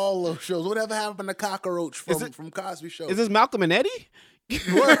 All those shows. Whatever happened to Cockroach from Cosby Show? Is this Malcolm and Eddie?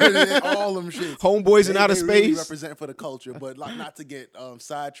 Word, all them shit. Homeboys in outer space. Really represent for the culture, but like not to get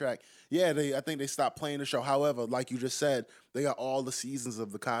sidetracked. Yeah, I think they stopped playing the show. However, like you just said, they got all the seasons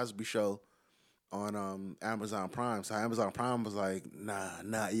of the Cosby Show on Amazon Prime. So Amazon Prime was like, nah,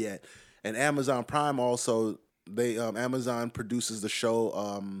 not yet. And Amazon Prime also, Amazon produces the show.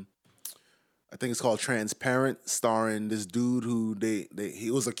 I think it's called Transparent, starring this dude who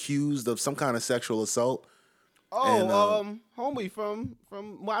he was accused of some kind of sexual assault. Oh, and, homie from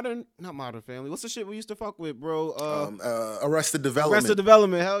not Modern Family. What's the shit we used to fuck with, bro? Arrested Development. Arrested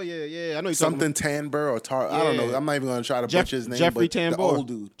Development. Hell yeah. I know you something Tanber or Tar. I don't know. I'm not even gonna try to butcher his name. Jeffrey Tambor. The old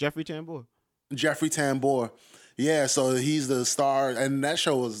dude. Jeffrey Tambor. Jeffrey Tambor. Yeah, so he's the star, and that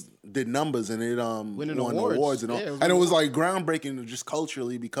show did numbers, and it won awards and all. Yeah, it was like groundbreaking just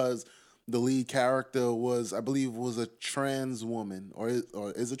culturally because the lead character I believe was a trans woman, or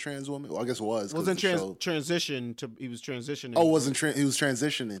is a trans woman. Well, I guess was. Wasn't transition to he was transitioning. Oh, he was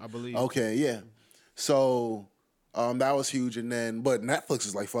transitioning. I believe. Okay, yeah. So that was huge, and then but Netflix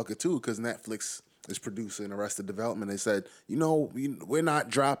is like fuck it too because Netflix is producing Arrested Development. They said, we're not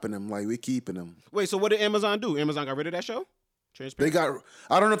dropping them, like we're keeping them. Wait, so what did Amazon do? Amazon got rid of that show? Transparent?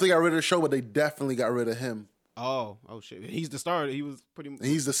 I don't know if they got rid of the show, but they definitely got rid of him. Oh shit! He's the star. He was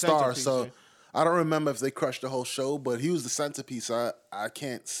He's the star. So I don't remember if they crushed the whole show, but he was the centerpiece. I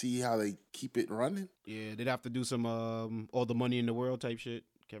can't see how they keep it running. Yeah, they'd have to do some all the money in the world type shit.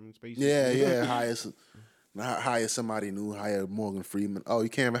 Kevin Spacey. Yeah. Hire somebody new. Hire Morgan Freeman. Oh, you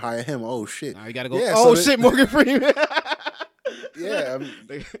can't even hire him. Oh shit! Now you gotta go. Yeah, shit, Morgan Freeman. Yeah,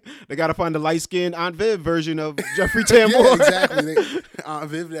 they gotta find the light skinned Aunt Viv version of Jeffrey Tambor. Yeah, exactly. Aunt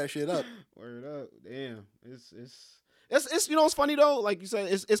Viv that shit up. Word up, damn. It's it's funny though. Like you said,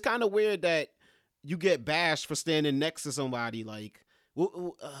 it's kind of weird that you get bashed for standing next to somebody. Like,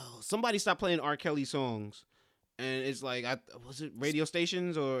 somebody stopped playing R. Kelly songs, and it's like, was it radio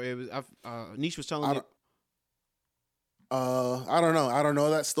stations or it was? Niche was telling me. I don't know. I don't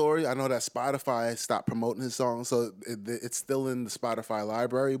know that story. I know that Spotify stopped promoting his song, so it's still in the Spotify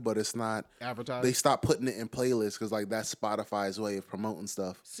library, but it's not advertised. They stopped putting it in playlists because like that's Spotify's way of promoting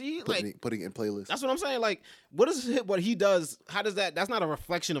stuff. See, putting it in playlists. That's what I'm saying. Like, what he does? How does that? That's not a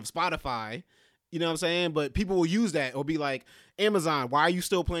reflection of Spotify. You know what I'm saying? But people will use that or be like, Amazon, why are you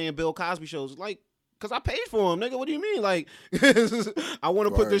still playing Bill Cosby shows? Like, because I paid for him, nigga. What do you mean? Like, I want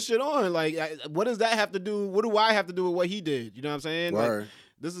to put this shit on. Like, what does that have to do? What do I have to do with what he did? You know what I'm saying? Like,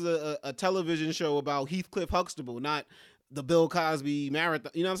 this is a television show about Heathcliff Huxtable, not the Bill Cosby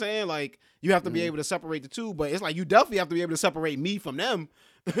marathon. You know what I'm saying? Like, you have to be able to separate the two, but it's like you definitely have to be able to separate me from them.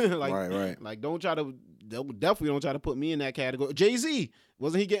 Like, like definitely don't try to put me in that category. Jay-Z,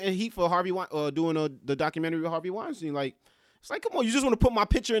 wasn't he getting heat for Harvey doing the documentary with Harvey Weinstein? Like, it's like, come on, you just want to put my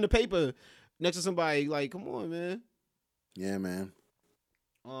picture in the paper next to somebody, like, come on, man. Yeah, man.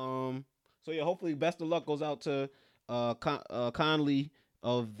 So yeah, hopefully, best of luck goes out to Conley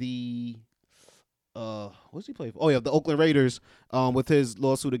of the what's he play for? Oh yeah, the Oakland Raiders. With his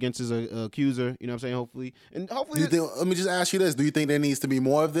lawsuit against his accuser. You know what I'm saying? Hopefully. Let me just ask you this: do you think there needs to be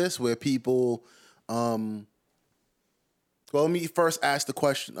more of this, where people? Well, let me first ask the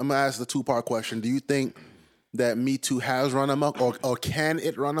question. I'm gonna ask the 2-part question. Do you think that Me Too has run amok, or can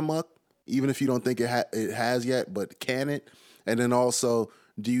it run amok? Even if you don't think it has yet, but can it? And then also,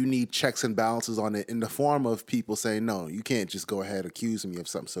 do you need checks and balances on it in the form of people saying, no, you can't just go ahead accusing me of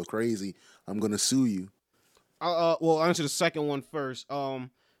something so crazy. I'm going to sue you. Well, I'll answer the second one first.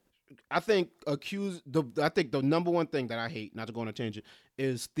 I think the number one thing that I hate, not to go on a tangent,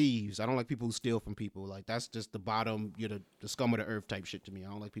 is thieves. I don't like people who steal from people. Like that's just the bottom, the scum of the earth type shit to me. I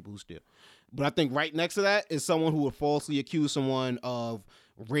don't like people who steal. But I think right next to that is someone who would falsely accuse someone of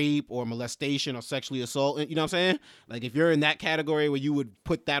rape or molestation or sexually assault. You know what I'm saying? Like if you're in that category where you would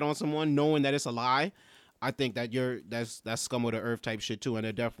put that on someone knowing that it's a lie, I think that that's scum of the earth type shit too, and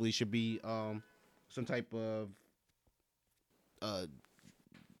there definitely should be some type of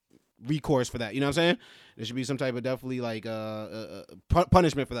recourse for that. You know what I'm saying? There should be some type of definitely like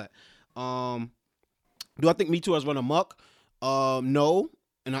punishment for that. Do I think Me Too has run amok? No.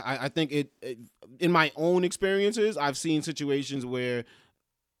 And I think it in my own experiences, I've seen situations where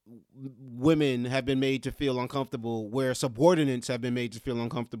women have been made to feel uncomfortable, where subordinates have been made to feel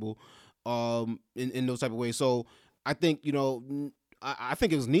uncomfortable in those type of ways. So I think, I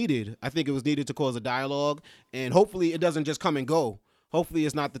think it was needed. I think it was needed to cause a dialogue, and hopefully it doesn't just come and go. Hopefully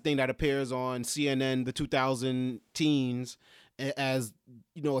it's not the thing that appears on CNN, the 2000 teens, as,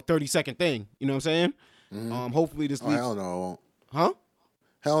 a 30-second thing. You know what I'm saying? Mm-hmm. Hopefully this leads... hell no, I won't. Huh?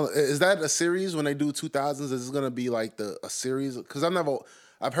 Hell, is that a series when they do 2000s? Is this going to be like a series? Because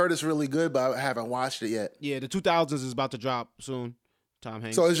I've heard it's really good, but I haven't watched it yet. Yeah, the 2000s is about to drop soon. Tom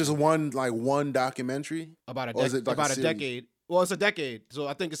Hanks. So it's just one documentary? About a decade. Well, it's a decade. So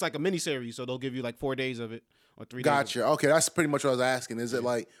I think it's like a miniseries. So they'll give you like 4 days of it or 3 days. Gotcha. Okay, that's pretty much what I was asking. Is it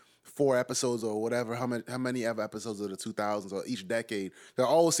like 4 episodes or whatever? How many ever episodes of the 2000s or each decade? I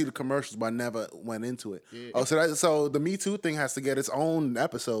always see the commercials, but I never went into it. Yeah. So the Me Too thing has to get its own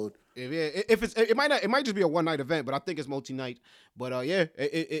episode. Yeah, it might just be a one night event, but I think it's multi-night. But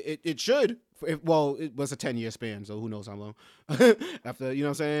it should. It was a 10-year span, so who knows how long after, you know what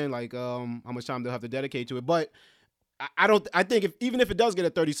I'm saying? Like how much time they'll have to dedicate to it. But I think even if it does get a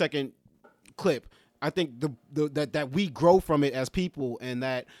 30-second clip, I think that we grow from it as people, and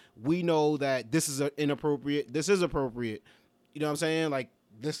that we know that this is inappropriate. This is appropriate. You know what I'm saying? Like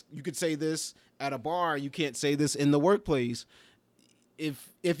this, you could say this at a bar. You can't say this in the workplace.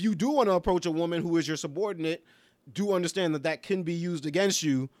 If you do want to approach a woman who is your subordinate, do understand that can be used against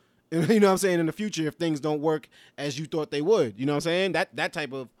you. You know what I'm saying? In the future, if things don't work as you thought they would. You know what I'm saying? That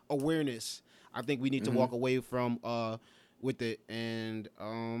type of awareness, I think we need to walk away from with it. And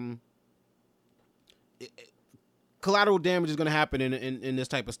collateral damage is going to happen in this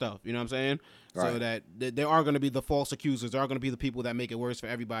type of stuff. You know what I'm saying? Right. So that there are going to be the false accusers. There are going to be the people that make it worse for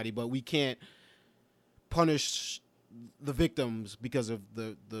everybody. But we can't punish the victims because of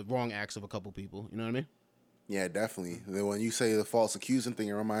the wrong acts of a couple people. You know what I mean? Yeah, definitely. When you say the false accusing thing,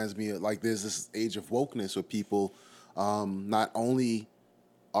 it reminds me of, like, there's this age of wokeness where people not only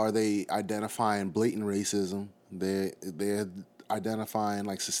are they identifying blatant racism, they're identifying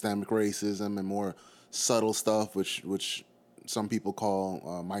like systemic racism and more subtle stuff, which some people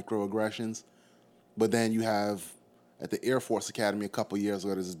call microaggressions. But then you have at the Air Force Academy a couple years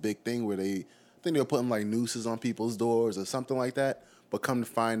ago, there's this big thing where I think they were putting like nooses on people's doors or something like that. But come to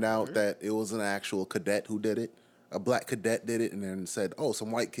find out that it was an actual cadet who did it. A black cadet did it, and then said, "Oh,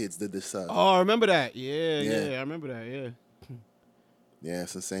 some white kids did this." Oh, I remember that. Yeah, I remember that. Yeah. Yeah,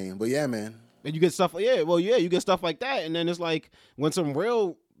 it's insane. But yeah, man. And you get stuff. You get stuff like that, and then it's like when some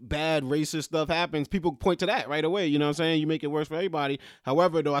real bad racist stuff happens, people point to that right away. You know what I'm saying? You make it worse for everybody.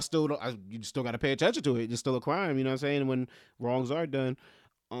 However, though, you still got to pay attention to it. It's still a crime. You know what I'm saying? When wrongs are done.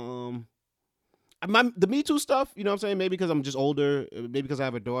 The Me Too stuff, you know what I'm saying? Maybe because I'm just older, maybe because I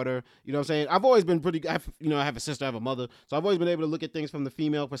have a daughter, you know what I'm saying? I've always been I have a sister, I have a mother, so I've always been able to look at things from the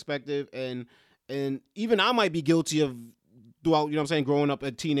female perspective, and even I might be guilty of throughout, you know what I'm saying, growing up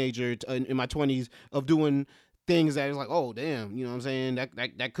a teenager in my 20s of doing things that is like, oh, damn, you know what I'm saying?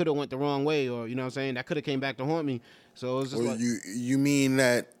 That could have went the wrong way, or, you know what I'm saying? That could have came back to haunt me. So it's just you mean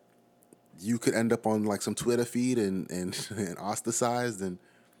that you could end up on like some Twitter feed and ostracized and...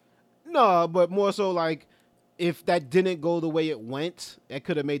 No, but more so like if that didn't go the way it went, that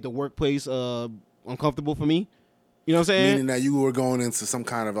could have made the workplace uncomfortable for me. You know what I'm saying? Meaning that you were going into some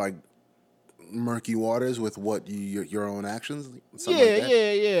kind of like murky waters with what your own actions.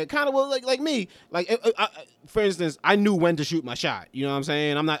 Yeah. Kind of like me. Like for instance, I knew when to shoot my shot. You know what I'm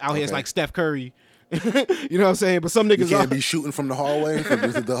saying? I'm not out here like Steph Curry. You know what I'm saying? But some niggas can't be shooting from the hallway, from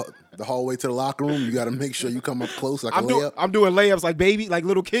the hallway to the locker room. You got to make sure you come up close like a layup. I'm doing layups like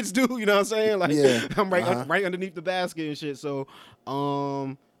little kids do. You know what I'm saying? Like yeah. I'm right underneath the basket and shit. So you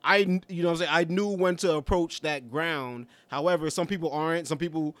know what I'm saying? I knew when to approach that ground. However, some people aren't. Some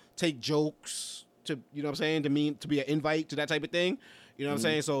people take jokes to, you know what I'm saying, to be an invite to that type of thing. You know what I'm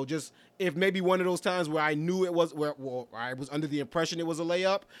saying? So just if maybe one of those times where I knew it was, where I was under the impression it was a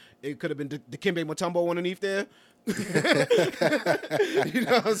layup, it could have been Dikembe Mutombo underneath there. You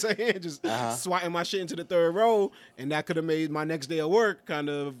know what I'm saying? Just swatting my shit into the third row, and that could have made my next day of work kind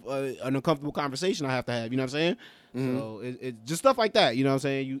of an uncomfortable conversation I have to have. You know what I'm saying? Mm-hmm. So it's just stuff like that. You know what I'm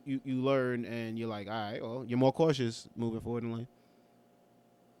saying? You learn, and you're like, all right, well, you're more cautious moving forward in life.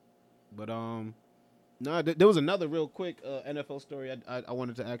 But no, there was another real quick NFL story I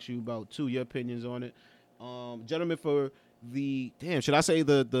wanted to ask you about too. Your opinions on it, gentlemen. For the should I say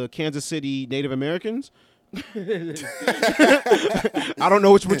the Kansas City Native Americans? I don't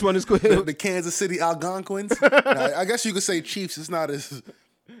know which one is quick. The Kansas City Algonquins. I guess you could say Chiefs. It's not as.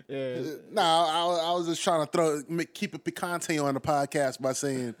 Yeah. I was just trying to keep it picante on the podcast by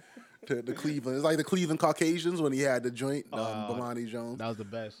saying the Cleveland. It's like the Cleveland Caucasians when he had the joint, Bomani Jones. That was the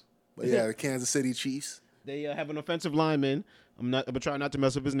best. But yeah, the Kansas City Chiefs. They have an offensive lineman. I'm trying not to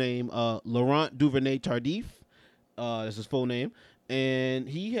mess up his name. Laurent Duvernay Tardif. That's his full name. And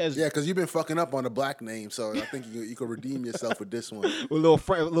he has... Yeah, because you've been fucking up on the black name, so I think you could redeem yourself with this one. With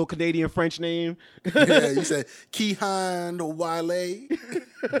a little Canadian French name. Yeah, you said Kehan Wale,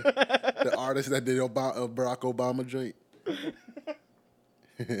 the artist that did Barack Obama joint.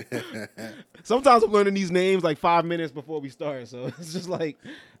 Sometimes I'm learning these names like 5 minutes before we start, so it's just like...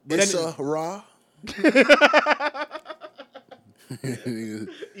 Issa Raw.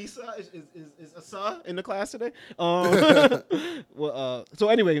 Issa is Asa in the class today. So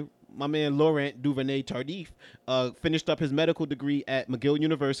anyway, my man Laurent Duvernay Tardif finished up his medical degree at McGill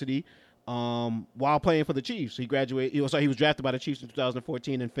University while playing for the Chiefs. He graduated. He was drafted by the Chiefs in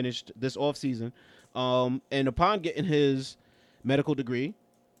 2014 and finished this offseason. And upon getting his medical degree,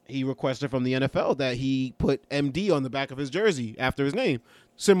 he requested from the NFL that he put MD on the back of his jersey after his name,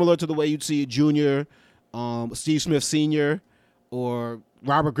 similar to the way you'd see Junior, Steve Smith Sr., or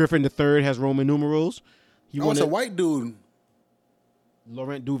Robert Griffin III has Roman numerals. It's a white dude.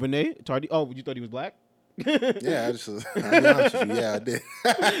 Laurent Duvernay Tardif. Oh, you thought he was black? Yeah, I'll be honest with you. Yeah, I did.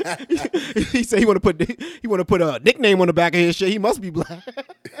 He said he want to put a nickname on the back of his shit. He must be black.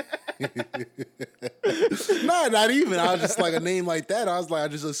 No, not even. I was just like a name like that. I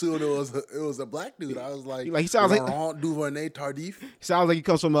just assumed it was a black dude. I was like he sounds like Laurent Duvernay Tardif. Sounds like he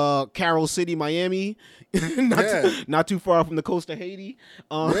comes from Carroll City, Miami, not too far from the coast of Haiti.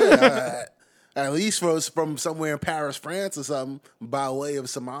 At least from somewhere in Paris, France, or something by way of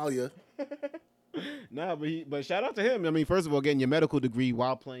Somalia. Nah, but shout out to him. I mean, first of all, getting your medical degree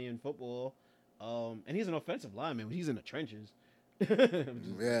while playing football, and he's an offensive lineman. He's in the trenches.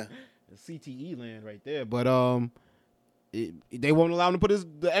 Yeah, CTE land right there. But they won't allow him to put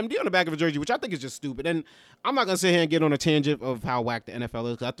the MD on the back of a jersey, which I think is just stupid. And I'm not gonna sit here and get on a tangent of how whack the NFL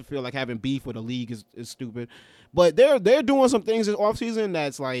is, because I have to feel like having beef with a league is stupid. But they're doing some things this offseason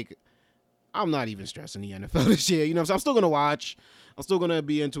that's like, I'm not even stressing the NFL this year. You know, so I'm still gonna watch. I'm still gonna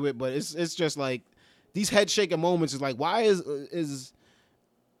be into it, but it's just like these head shaking moments is like, why is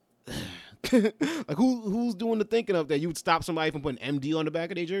like who's doing the thinking of that? You would stop somebody from putting MD on the back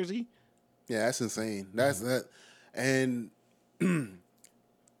of their jersey? Yeah, that's insane. That's that, and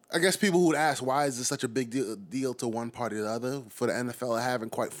I guess people who would ask, why is this such a big deal to one party or the other? For the NFL, I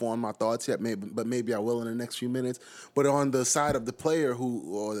haven't quite formed my thoughts yet, but maybe I will in the next few minutes. But on the side of the player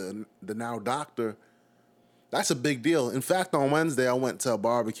or the now doctor, that's a big deal. In fact, on Wednesday, I went to a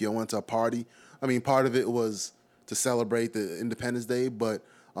barbecue. I went to a party. I mean, part of it was to celebrate the Independence Day, but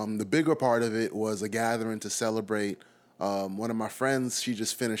the bigger part of it was a gathering to celebrate one of my friends. She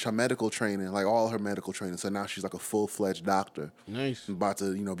just finished her medical training, like all her medical training. So now she's like a full-fledged doctor. Nice. About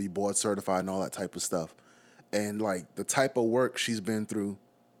to, be board certified and all that type of stuff. And like the type of work she's been through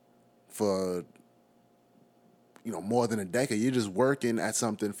for, more than a decade. You're just working at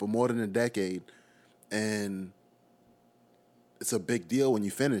something for more than a decade. And it's a big deal when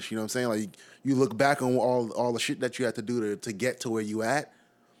you finish. You know what I'm saying? Like, you look back on all the shit that you had to do to get to where you at,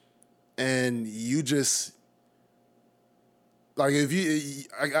 and you just, like,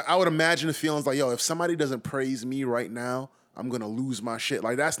 I would imagine the feelings like, if somebody doesn't praise me right now, I'm going to lose my shit.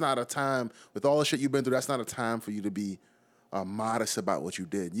 Like, that's not a time, with all the shit you've been through, that's not a time for you to be modest about what you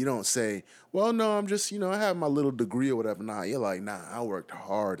did. You don't say, well, no, I'm just, I have my little degree or whatever. Nah, you're like, nah, I worked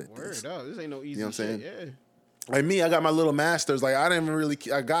hard at this. Word up. This ain't no easy You know what I'm shit. saying? Yeah. Like me, I got my little master's. Like, I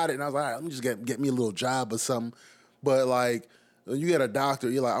got it, and I was like, all right, let me just get me a little job or something. But like, when you get a doctor,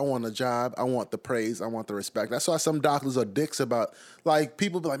 you're like, I want a job, I want the praise, I want the respect. That's why some doctors are dicks about, like,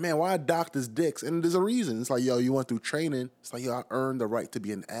 people be like, man, why are doctors dicks? And there's a reason. It's like, you went through training. It's like, I earned the right to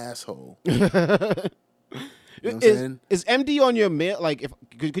be an asshole. You know what I'm saying? Is MD on your mail? Like,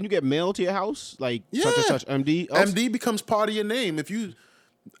 can you get mail to your house? Like, such and such MD? Oh, MD becomes part of your name. If you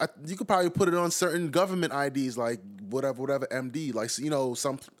could probably put it on certain government IDs, like whatever MD. Like,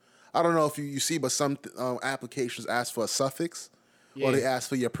 I don't know if you see, but some applications ask for a suffix, or they ask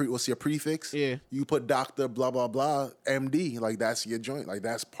for what's your prefix. Yeah. You put Doctor blah blah blah MD, like that's your joint, like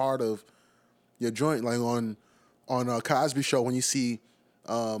that's part of your joint. Like on Cosby Show, when you see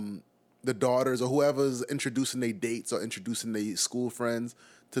the daughters or whoever's introducing their dates or introducing their school friends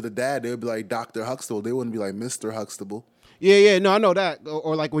to the dad, they would be like Dr. Huxtable. They wouldn't be like Mr. Huxtable. Yeah, no, I know that.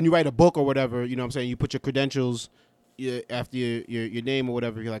 Or like when you write a book or whatever, you know what I'm saying, you put your credentials after your name or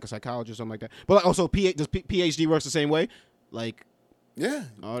whatever, if you're like a psychologist or something like that. But like also, does PhD works the same way? Like, yeah.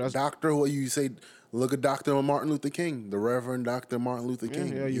 Oh, that's Doctor, what you say, look at Dr. Martin Luther King, the Reverend Dr. Martin Luther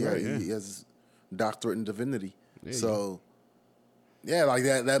King. Yeah, you're right. Yeah. He has doctorate in divinity. Yeah, so, yeah, like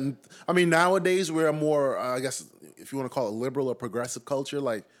that. I mean, nowadays we're more, I guess, if you want to call it liberal or progressive culture,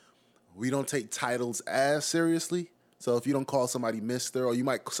 like we don't take titles as seriously. So if you don't call somebody Mr., or you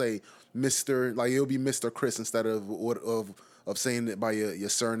might say Mr., like it'll be Mr. Chris instead of saying it by your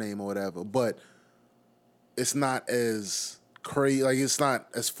surname or whatever. But it's not as crazy, like it's not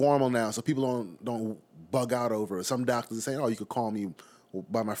as formal now. So people don't bug out over it. Some doctors are saying, "Oh, you could call me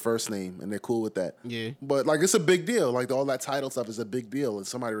by my first name," and they're cool with that. Yeah. But like it's a big deal. Like all that title stuff is a big deal. If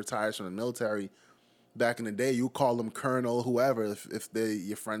somebody retires from the military, back in the day, you call them Colonel, whoever, if they're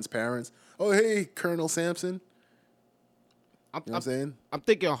your friend's parents. Oh, hey, Colonel Sampson. You know what I'm saying? I'm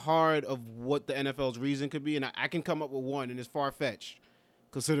thinking hard of what the NFL's reason could be, and I can come up with one, and it's far-fetched,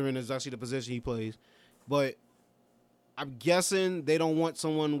 considering it's actually the position he plays. But I'm guessing they don't want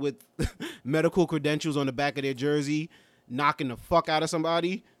someone with medical credentials on the back of their jersey knocking the fuck out of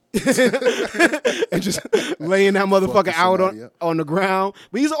somebody and just laying that motherfucker out on the ground.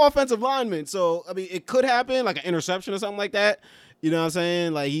 But he's an offensive lineman, so, I mean, it could happen, like an interception or something like that. You know what I'm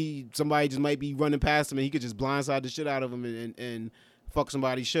saying? Like somebody just might be running past him and he could just blindside the shit out of him and fuck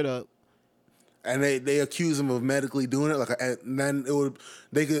somebody's shit up. And they accuse him of medically doing it, and then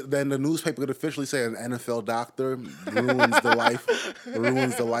then the newspaper could officially say an NFL doctor ruins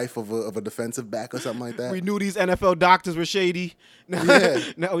the life of a defensive back or something like that. We knew these NFL doctors were shady.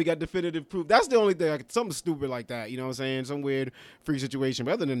 Now we got definitive proof. That's the only thing, like, something stupid like that. You know what I'm saying? Some weird freak situation.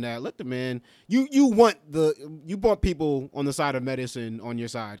 But other than that, let the man. You want people on the side of medicine on your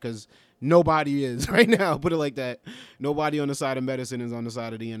side, because nobody is right now. Put it like that. Nobody on the side of medicine is on the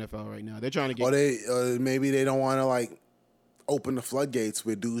side of the NFL right now. They're trying to get. Or maybe they don't want to like open the floodgates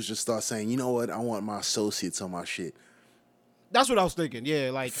where dudes just start saying, you know what, I want my associates on my shit. That's what I was thinking.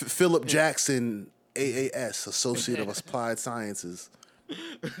 Yeah, like Philip Jackson, AAS, Associate of Applied Sciences.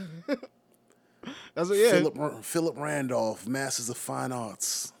 That's what, Philip Randolph, Masters of Fine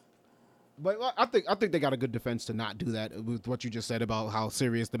Arts. But I think they got a good defense to not do that with what you just said about how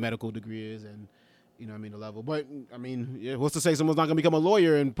serious the medical degree is and, you know what I mean, the level. But, I mean, yeah, what's to say someone's not going to become a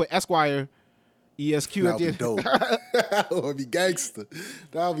lawyer and put Esquire, ESQ that at the end? That would be dope. That would be gangster.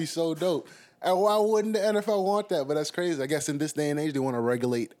 That would be so dope. And why wouldn't the NFL want that? But that's crazy. I guess in this day and age, they want to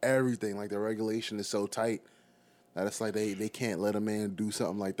regulate everything. Like, the regulation is so tight that it's like they can't let a man do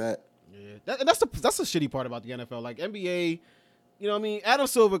something like that. Yeah, that's the shitty part about the NFL. Like, NBA... You know what I mean? Adam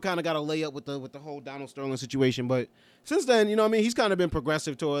Silver kind of got a layup with the whole Donald Sterling situation, but since then, you know what I mean, he's kind of been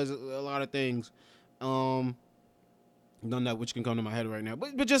progressive towards a lot of things. None that which can come to my head right now,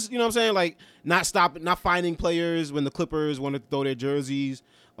 but just, you know what I'm saying, like not finding players when the Clippers want to throw their jerseys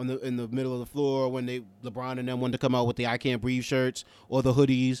in the middle of the floor, when LeBron and them wanted to come out with the I Can't Breathe shirts or the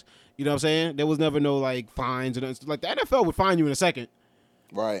hoodies. You know what I'm saying? There was never no like fines and like the NFL would fine you in a second.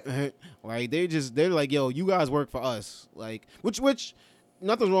 Right. Like they're like, yo, you guys work for us. Like which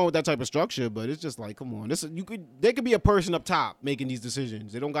nothing's wrong with that type of structure, but it's just like, come on. There could be a person up top making these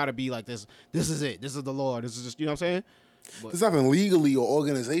decisions. They don't gotta be like this is it. This is the law. This is just, you know what I'm saying? But there's nothing legally or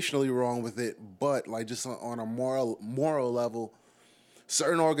organizationally wrong with it, but like just on a moral level,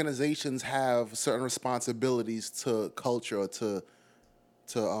 certain organizations have certain responsibilities to culture or to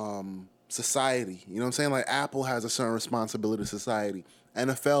society. You know what I'm saying? Like Apple has a certain responsibility to society.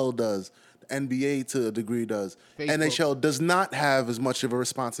 NFL does. The NBA to a degree does. Facebook. NHL does not have as much of a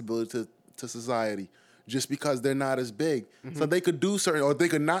responsibility to society just because they're not as big. Mm-hmm. So they could do certain, or they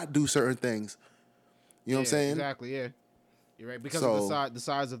could not do certain things. You know what I'm saying? Exactly, yeah. You're right. Because of the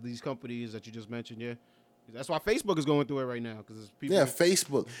size of these companies that you just mentioned, yeah. That's why Facebook is going through it right now. Because people. Yeah,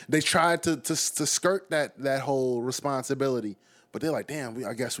 Facebook. They tried to skirt that whole responsibility. But they're like, damn,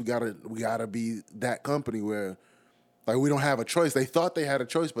 I guess we gotta be that company where, like, we don't have a choice. They thought they had a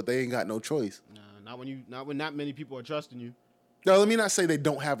choice, but they ain't got no choice. Nah, not when not many people are trusting you. No, let me not say they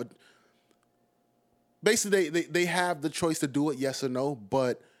don't have a. Basically, they have the choice to do it, yes or no,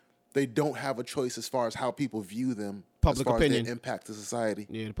 but they don't have a choice as far as how people view them, public as far opinion, as their impact to society.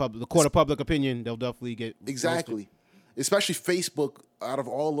 Yeah, the court of public opinion, they'll definitely get exactly. especially Facebook, out of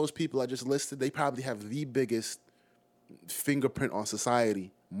all those people I just listed, they probably have the biggest fingerprint on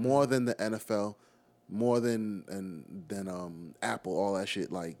society, more than the NFL, more than Apple, all that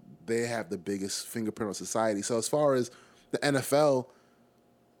shit. Like, they have the biggest fingerprint on society. So as far as the NFL,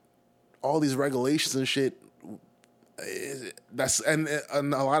 all these regulations and shit,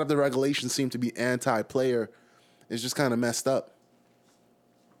 and a lot of the regulations seem to be anti-player. It's just kind of messed up.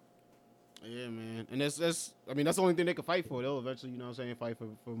 Yeah, man. And that's the only thing they can fight for. They'll eventually, fight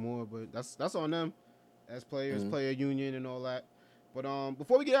for more. But that's on them as players, player union and all that. But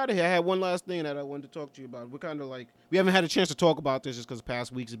before we get out of here, I had one last thing that I wanted to talk to you about. We're kind of like, we haven't had a chance to talk about this just because the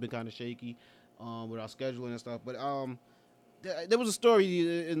past weeks have been kind of shaky with our scheduling and stuff. But there was a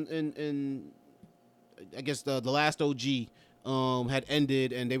story in I guess the last OG had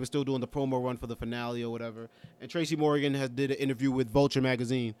ended, and they were still doing the promo run for the finale or whatever. And Tracy Morgan did an interview with Vulture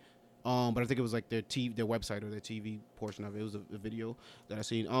magazine, but I think it was like their website or their TV portion of it. It was a video that I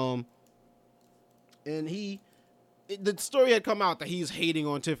seen. And the story had come out that he's hating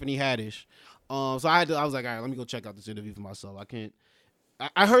on Tiffany Haddish. So I was like, all right, let me go check out this interview for myself.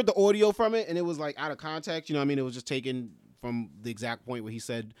 I heard the audio from it, and it was like out of context. You know what I mean? It was just taken from the exact point where he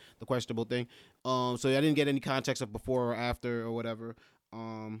said the questionable thing. So I didn't get any context of before or after or whatever.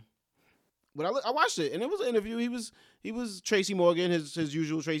 But I watched it, and it was an interview. He was Tracy Morgan, his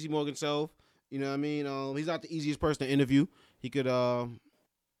usual Tracy Morgan self. You know what I mean? He's not the easiest person to interview. He could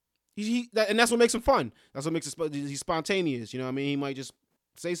and that's what makes him fun. That's what makes it. He's spontaneous. You know what I mean? He might just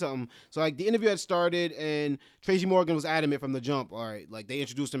say something. So like the interview had started, and Tracy Morgan was adamant from the jump. All right, like they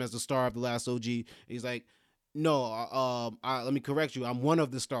introduced him as the star of The Last OG. He's like, no, let me correct you. I'm one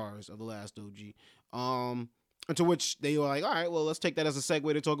of the stars of The Last OG. And to which they were like, all right, well, let's take that as a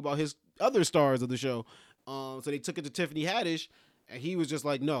segue to talk about his other stars of the show. So they took it to Tiffany Haddish, and he was just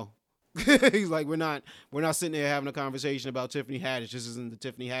like, no. He's like, we're not sitting there having a conversation about Tiffany Haddish. This isn't the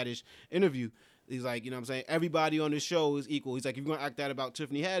Tiffany Haddish interview. He's like, you know what I'm saying? Everybody on this show is equal. He's like, if you're going to act that about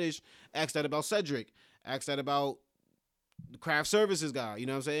Tiffany Haddish, ask that about Cedric. Ask that about the craft services guy. You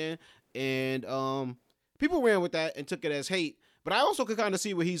know what I'm saying? And people ran with that and took it as hate. But I also could kind of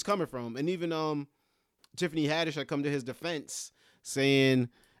see where he's coming from. And even Tiffany Haddish had come to his defense saying,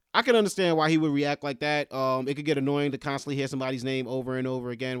 I can understand why he would react like that. It could get annoying to constantly hear somebody's name over and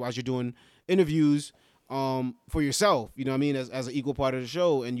over again while you're doing interviews for yourself, you know what I mean, as an equal part of the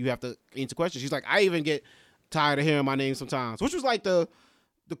show, and you have to answer questions. She's like, I even get tired of hearing my name sometimes, which was like the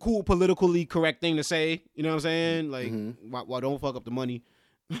cool, politically correct thing to say, you know what I'm saying? Like, why don't fuck up the money?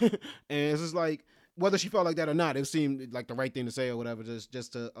 And it's just like, whether she felt like that or not, it seemed like the right thing to say or whatever,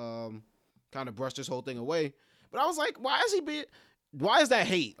 just to kind of brush this whole thing away. But I was like, why is that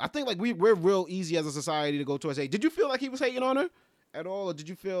hate? I think like we're real easy as a society to go towards hate. Did you feel like he was hating on her at all, or did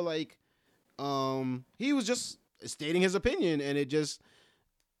you feel like he was just stating his opinion and it just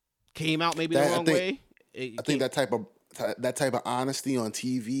came out maybe the wrong way? I think that type of honesty on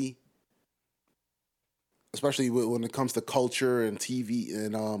TV, especially when it comes to culture and TV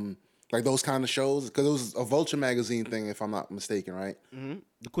and like those kind of shows, because it was a Vulture magazine thing, if I'm not mistaken, right? Mm-hmm.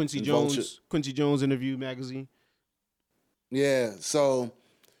 The Quincy Jones interview magazine. Yeah, so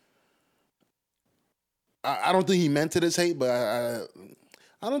I don't think he meant it as hate, but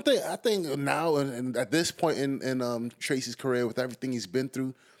I think now and at this point in Tracy's career, with everything he's been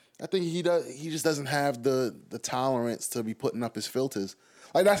through, I think he just doesn't have the tolerance to be putting up his filters.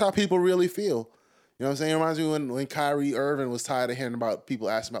 Like, that's how people really feel. You know what I'm saying? It reminds me when Kyrie Irving was tired of hearing about people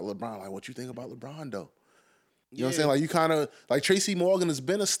asking about LeBron, like, what you think about LeBron though? You know what I'm saying? Like, you kind of, like, Tracy Morgan has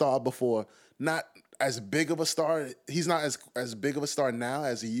been a star before, not as big of a star. He's not as big of a star now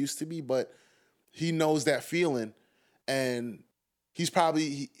as he used to be, but he knows that feeling. And he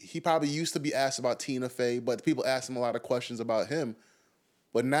probably used to be asked about Tina Fey, but people asked him a lot of questions about him.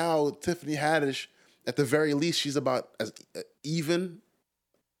 But now Tiffany Haddish, at the very least, she's about as even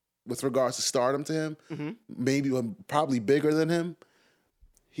with regards to stardom to him, maybe probably bigger than him.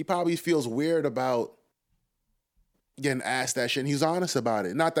 He probably feels weird about getting asked that shit, and he's honest about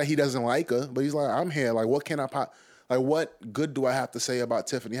it. Not that he doesn't like her, but he's like, I'm here. Like, what good do I have to say about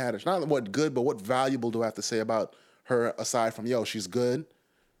Tiffany Haddish? Not what good, but what valuable do I have to say about her aside from, she's good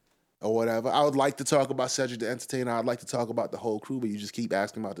or whatever. I would like to talk about Cedric the Entertainer. I'd like to talk about the whole crew, but you just keep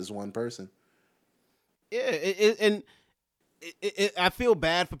asking about this one person. Yeah, I feel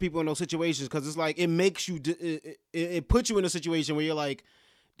bad for people in those situations because it's like it makes you, it puts you in a situation where you're like,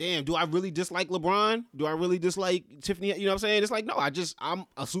 damn, do I really dislike LeBron? Do I really dislike Tiffany? You know what I'm saying? It's like, no, I'm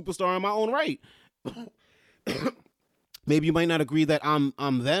a superstar in my own right. Maybe you might not agree that I'm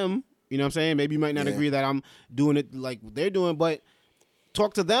them. You know what I'm saying? Maybe you might not agree that I'm doing it like they're doing, but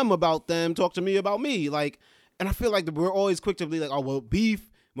talk to them about them. Talk to me about me. Like, And I feel like we're always quick to be like, oh, well,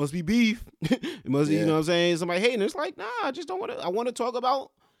 beef must be beef. It must be, you know what I'm saying? Somebody hating. It's like, nah, I just don't want to. I want to talk about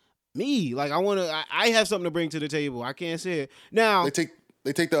me. Like, I have something to bring to the table. I can't say it. Now,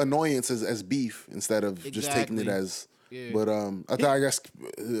 they take the annoyance as beef instead of just taking it as. Yeah. But I guess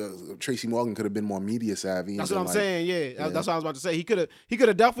Tracy Morgan could have been more media savvy. That's what I'm saying. Yeah, that's what I was about to say. He could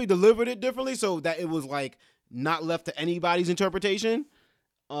have definitely delivered it differently so that it was like not left to anybody's interpretation.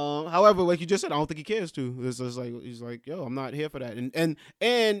 However, like you just said, I don't think he cares to. It's just like he's like, yo, I'm not here for that.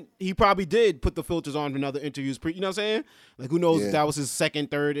 And he probably did put the filters on for other interviews. You know what I'm saying? Like who knows if that was his second,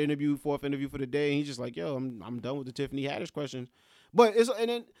 third interview, fourth interview for the day. And he's just like, yo, I'm done with the Tiffany Haddish questions. But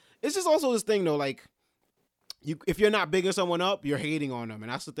it's just also this thing though, like if you're not bigging someone up, you're hating on them,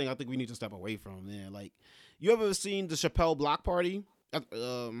 and that's the thing I think we need to step away from. Man, like you ever seen the Chappelle Block Party?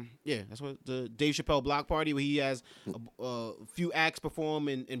 Yeah, that's what the Dave Chappelle Block Party where he has a few acts perform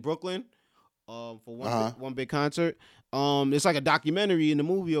in Brooklyn for one big concert. It's like a documentary in the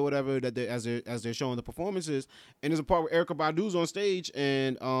movie or whatever that as they're showing the performances, and there's a part where Erykah Badu's on stage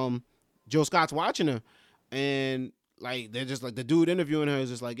and Joe Scott's watching her, and like they're just like the dude interviewing her is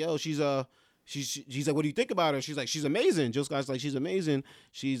just like, yo, she's like, what do you think about her? She's like, she's amazing. Joe Scott's like, she's amazing.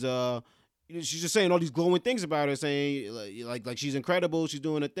 She's just saying all these glowing things about her, saying like she's incredible, she's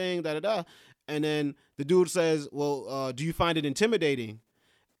doing a thing, da da da. And then the dude says, well, do you find it intimidating?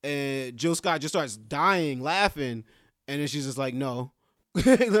 And Jill Scott just starts dying, laughing, and then she's just like, no.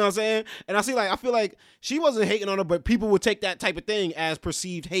 You know what I'm saying? And I feel like she wasn't hating on her, but people would take that type of thing as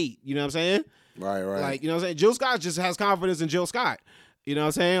perceived hate. You know what I'm saying? Right. Like, you know what I'm saying? Jill Scott just has confidence in Jill Scott. You know what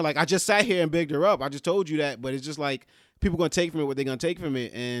I'm saying? Like, I just sat here and bigged her up. I just told you that, but it's just like people gonna take from it what they're gonna take from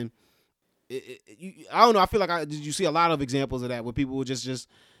it, and I don't know. I feel like did you see a lot of examples of that where people would just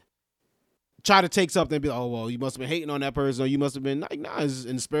try to take something and be like, oh, well, you must have been hating on that person, or you must have been like, nah, it's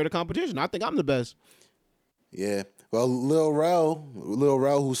in the spirit of competition. I think I'm the best. Yeah. Well, Lil Rel,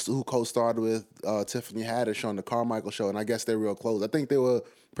 who co-starred with Tiffany Haddish on the Carmichael Show, and I guess they're real close. I think they were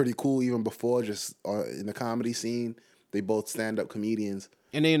pretty cool even before, just in the comedy scene. They both stand-up comedians.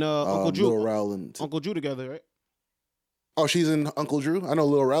 And then Uncle Drew, Lil Rel and Uncle Drew together, right? Oh, she's in Uncle Drew? I know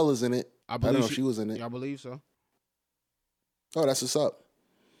Lil Rel is in it. I don't know if she was in it. Yeah, I believe so. Oh, that's what's up.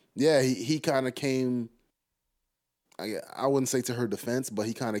 Yeah, he kind of came, I wouldn't say to her defense, but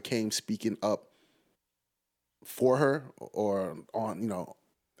he kind of came speaking up for her or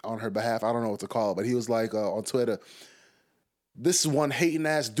on her behalf. I don't know what to call it, but he was like on Twitter, this is one hating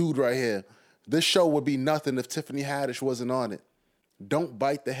ass dude right here. This show would be nothing if Tiffany Haddish wasn't on it. Don't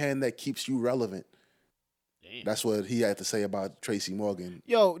bite the hand that keeps you relevant. Damn. That's what he had to say about Tracy Morgan.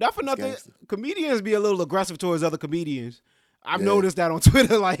 Yo, not for nothing. Comedians be a little aggressive towards other comedians. I've noticed that on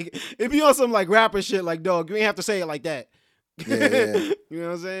Twitter. Like, if you on some like rapper shit, like, dog, you ain't have to say it like that. Yeah. You know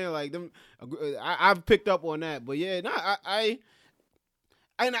what I'm saying? Like, I've picked up on that. But yeah, I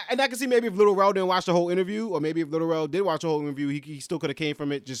can see maybe if Lil Rel didn't watch the whole interview, or maybe if Lil Rel did watch the whole interview, he still could have came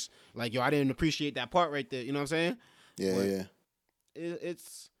from it just like, yo, I didn't appreciate that part right there. You know what I'm saying? Yeah, but yeah.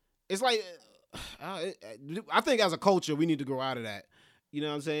 It's like, I think as a culture, we need to grow out of that. You know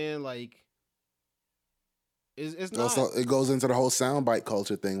what I'm saying? Like, it's not. Also, it goes into the whole soundbite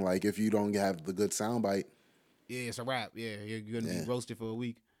culture thing. Like, if you don't have the good soundbite, yeah, it's a wrap. Yeah, you're gonna be roasted for a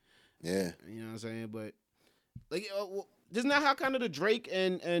week. Yeah, you know what I'm saying. But like, isn't that how kind of the Drake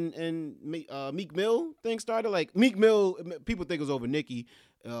and Meek Mill thing started? Like, Meek Mill, people think it was over Nicki,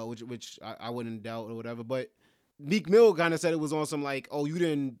 which I wouldn't doubt or whatever. But Meek Mill kind of said it was on some like, oh, you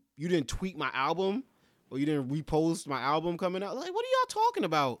didn't tweet my album, or you didn't repost my album coming out. Like, what are y'all talking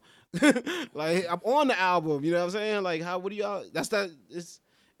about? Like, I'm on the album, you know what I'm saying? Like, what do y'all?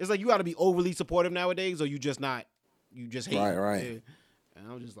 It's like you got to be overly supportive nowadays, or you just not, you just hate. Right. Yeah.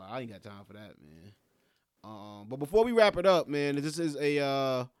 And I'm just like, I ain't got time for that, man. But before we wrap it up, man, this is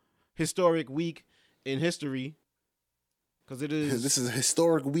a historic week in history, because it is. This is a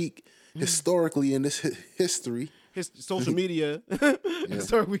historic week, historically in this history. Social media,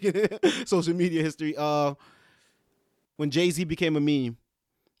 historic week in social media history. When Jay-Z became a meme.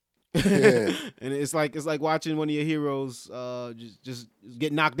 Yeah. And it's like watching one of your heroes just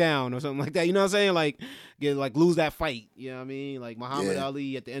get knocked down or something like that. You know what I'm saying? Like lose that fight. You know what I mean? Like Muhammad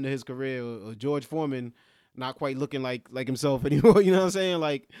Ali at the end of his career, or George Foreman not quite looking like himself anymore. You know what I'm saying?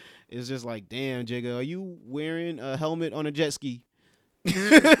 Like, it's just like, damn, Jigga, are you wearing a helmet on a jet ski? And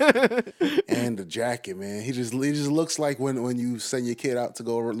the jacket, man. He just looks like when you send your kid out to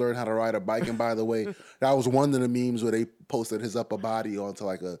go learn how to ride a bike. And by the way, that was one of the memes where they posted his upper body onto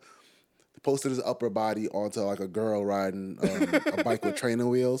a girl riding a bike with training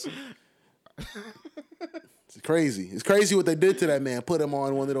wheels. It's crazy. It's crazy what they did to that man. Put him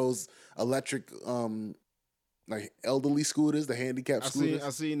on one of those electric like elderly scooters, the handicap scooters. I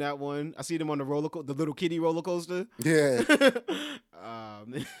seen that one. I see them on the the little kiddie roller coaster. Yeah.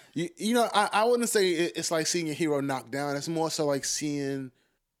 Man. You know, I wouldn't say it's like seeing a hero knocked down. It's more so like seeing.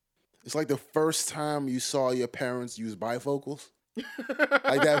 It's like the first time you saw your parents use bifocals.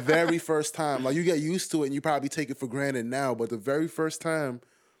 Like that very first time. Like you get used to it and you probably take it for granted now, but the very first time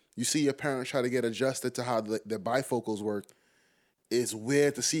you see your parents try to get adjusted to how the bifocals work, it's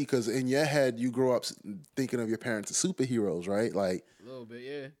weird to see because in your head you grow up thinking of your parents as superheroes, right? Like A little bit,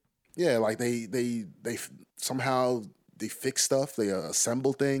 yeah. Yeah, like they somehow they fix stuff, they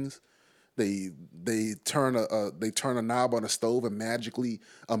assemble things. They turn a knob on a stove and magically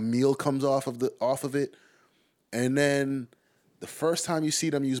a meal comes off of it. And then the first time you see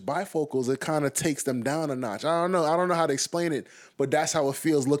them use bifocals, it kind of takes them down a notch. I don't know how to explain it, but that's how it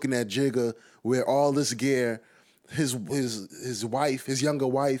feels looking at Jigga, where all this gear, his wife, his younger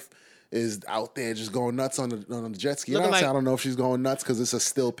wife, is out there just going nuts on the jet ski. I don't know if she's going nuts because it's a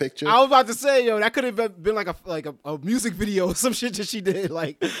still picture. I was about to say, yo, that could have been like a music video or some shit that she did.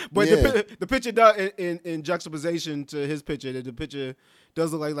 Like, but Yeah. the picture does in juxtaposition to his picture. The picture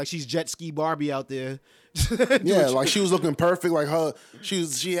does look like she's jet ski Barbie out there. Yeah, like she was looking perfect. Like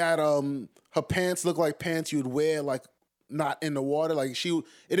she had her pants looked like pants you'd wear like not in the water. Like it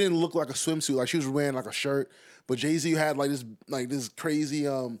didn't look like a swimsuit. Like she was wearing like a shirt. But Jay-Z had like this crazy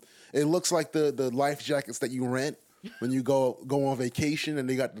it looks like the life jackets that you rent when you go on vacation, and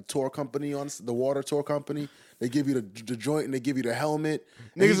they got the tour company on the water tour company. They give you the joint and they give you the helmet.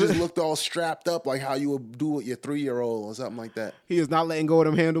 And he just looked all strapped up like how you would do with your 3-year-old or something like that. He is not letting go of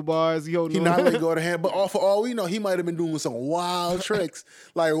them handlebars. He not letting go of the hand, but for all we know, he might have been doing some wild tricks.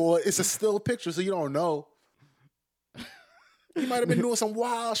 Like, well, it's a still picture, so you don't know. He might have been doing some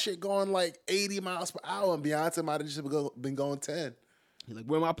wild shit going like 80 miles per hour, and Beyonce might have just been going 10. He's like,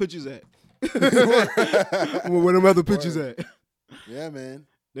 where my pictures at? Where them other pictures at? Yeah, man.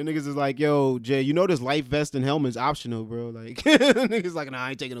 The niggas is like, yo, Jay, you know this life vest and helmet's optional, bro. Like, niggas like, nah, I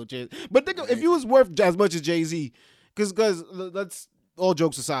ain't taking no chance. But think if you was worth as much as Jay-Z, because let's, all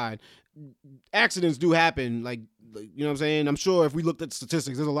jokes aside, accidents do happen. Like, you know what I'm saying? I'm sure if we looked at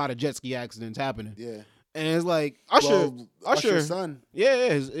statistics, there's a lot of jet ski accidents happening. Yeah. And it's like, Usher's son.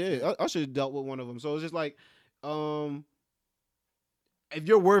 Yeah, Usher dealt with one of them. So it's just like, if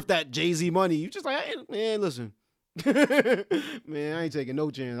you're worth that Jay-Z money, you just like, man, listen. Man, I ain't taking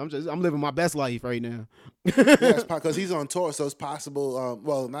no chance. I'm living my best life right now. Yeah, because he's on tour, so it's possible.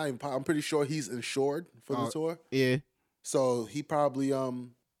 Well, not even. I'm pretty sure he's insured for the tour. Yeah. So he probably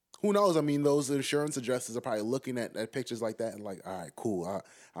who knows? I mean, those insurance adjusters are probably looking at pictures like that and like, all right, cool.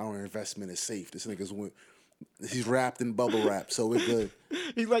 Our investment is safe. This he's wrapped in bubble wrap, so we're good.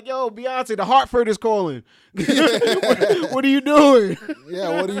 He's like, yo, Beyonce, the Hartford is calling. What are you doing?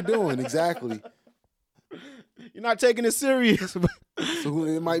 Yeah, what are you doing? Exactly. You're not taking it serious. So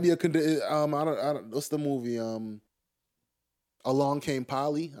it might be I don't. What's the movie? Along Came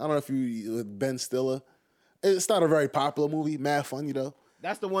Polly. I don't know if you with Ben Stiller. It's not a very popular movie. Mad funny though.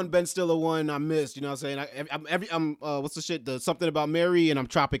 That's the one Ben Stiller one I missed. You know what I'm saying? I'm what's the shit? The Something About Mary, and I'm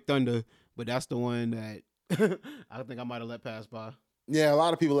Tropic Thunder. But that's the one that I think I might have let pass by. Yeah, a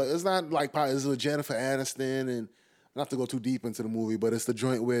lot of people. It's not like it's with Jennifer Aniston, and not to go too deep into the movie, but it's the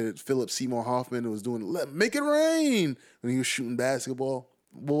joint where Philip Seymour Hoffman was doing "Make It Rain" when he was shooting basketball.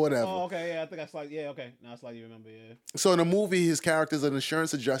 But whatever. Oh, okay, yeah, I think I slightly, yeah, okay. Now I slightly remember, yeah. So in the movie, his character's an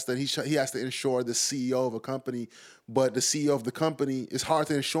insurance adjuster. He has to insure the CEO of a company, but the CEO of the company, it's hard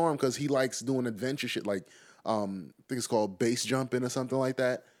to insure him because he likes doing adventure shit like, I think it's called base jumping or something like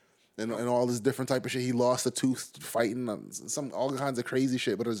that. And all this different type of shit. He lost a tooth fighting all kinds of crazy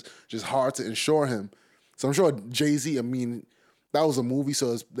shit, but it's just hard to insure him. So I'm sure Jay-Z, I mean, that was a movie,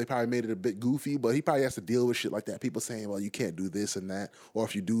 so they probably made it a bit goofy, but he probably has to deal with shit like that. People saying, well, you can't do this and that, or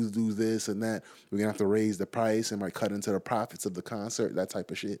if you do this and that, we're going to have to raise the price and might cut into the profits of the concert, that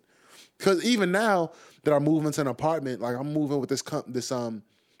type of shit. Because even now that I'm moving to an apartment, like I'm moving with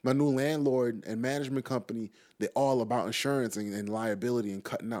my new landlord and management company, they're all about insurance and liability and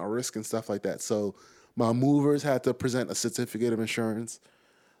cutting out risk and stuff like that. So my movers had to present a certificate of insurance.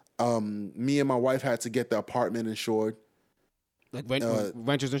 Me and my wife had to get the apartment insured. Like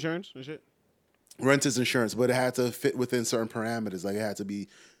renters insurance and shit? Renters insurance, but it had to fit within certain parameters. Like it had to be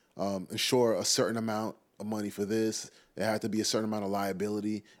insure a certain amount of money for this. It had to be a certain amount of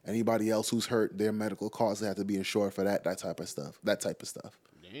liability. Anybody else who's hurt, their medical costs had to be insured for that type of stuff.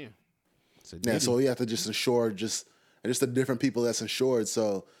 Damn. Yeah, so you have to just insure just the different people that's insured.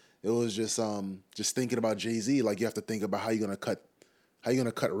 So it was just thinking about Jay-Z, like you have to think about how you're gonna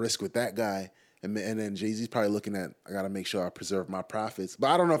cut risk with that guy. And then Jay-Z's probably looking at, I got to make sure I preserve my profits.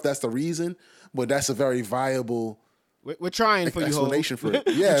 But I don't know if that's the reason, but that's a very viable We're trying for you, explanation for it.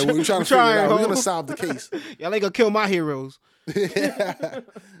 Yeah, we're trying to figure it out. We're going to solve the case. Y'all ain't gonna kill my heroes.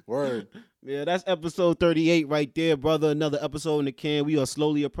 Word. Yeah, that's episode 38 right there, brother. Another episode in the can. We are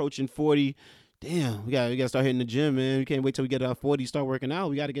slowly approaching 40. Damn, we gotta start hitting the gym, man. We can't wait till we get our 40, start working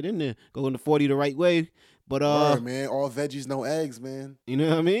out. We gotta get in there, go into 40 the right way. But Word, man, all veggies, no eggs, man. You know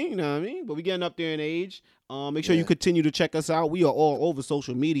what I mean? But we getting up there in age. Make sure you continue to check us out. We are all over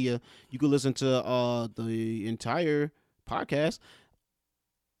social media. You can listen to the entire podcast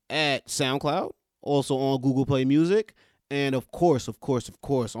at SoundCloud, also on Google Play Music, and of course,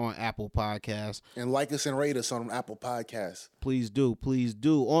 on Apple Podcasts. And like us and rate us on Apple Podcasts. Please do.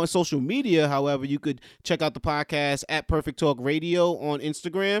 On social media, however, you could check out the podcast at Perfect Talk Radio on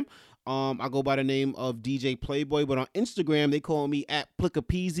Instagram. I go by the name of DJ Playboy, but on Instagram, they call me at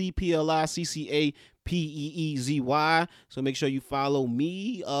Plickapeezy, PLICCAPEEZY. So make sure you follow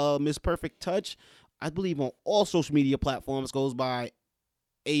me, Miss Perfect Touch. I believe on all social media platforms goes by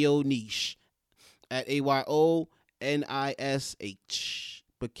AO Niche at AYONISH.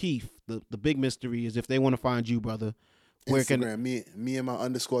 But Keith, the big mystery is if they want to find you, brother, where Instagram, me and my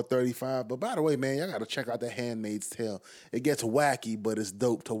 _35. But by the way, man, y'all got to check out The Handmaid's Tale. It gets wacky, but it's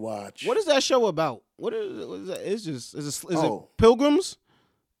dope to watch. What is that show about? What is that? Is it pilgrims?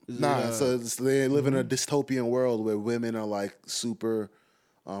 So they live in a dystopian world where women are like super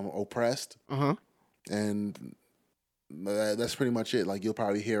oppressed. And that's pretty much it. Like, you'll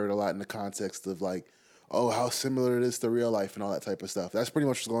probably hear it a lot in the context of like, oh, how similar it is to real life and all that type of stuff. That's pretty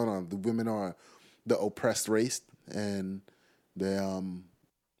much what's going on. The women are the oppressed race, and they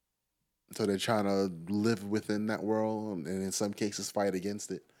so they're trying to live within that world, and in some cases fight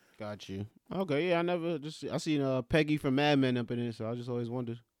against it. Got you. Okay, yeah, I seen Peggy from Mad Men up in it, so I just always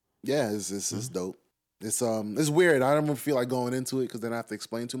wondered. Yeah, it's dope. It's weird. I don't even feel like going into it because then I have to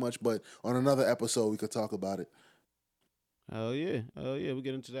explain too much. But on another episode, we could talk about it. Hell yeah, we'll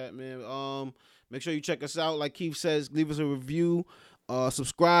get into that, man. Make sure you check us out. Like Keith says, leave us a review,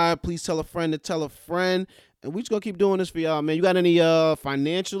 subscribe. Please tell a friend to tell a friend, and we just gonna keep doing this for y'all, man. You got any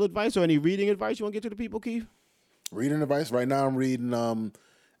financial advice or any reading advice you want to get to the people, Keith? Reading advice right now. I'm reading.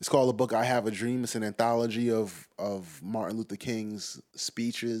 It's called the book I Have a Dream. It's an anthology of Martin Luther King's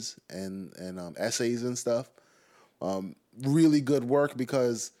speeches and essays and stuff. Really good work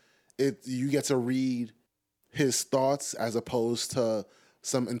because you get to read his thoughts as opposed to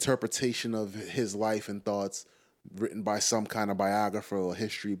some interpretation of his life and thoughts written by some kind of biographer or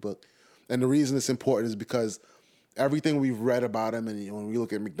history book. And the reason it's important is because everything we've read about him, and when we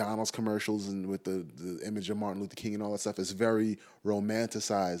look at McDonald's commercials and with the image of Martin Luther King and all that stuff, is very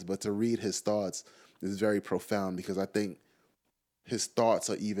romanticized. But to read his thoughts is very profound because I think his thoughts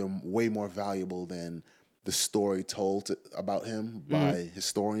are even way more valuable than the story told about him by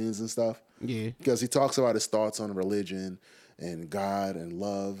historians and stuff. Yeah. Because he talks about his thoughts on religion and God and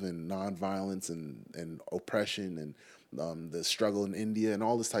love and nonviolence and oppression and the struggle in India and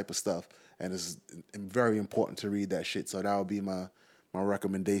all this type of stuff. And it's very important to read that shit. So that would be my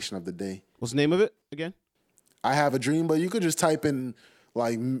recommendation of the day. What's the name of it again? I Have a Dream, but you could just type in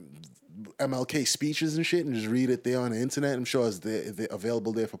like MLK speeches and shit and just read it there on the internet. I'm sure it's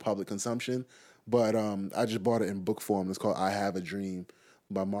available there for public consumption. But I just bought it in book form. It's called I Have a Dream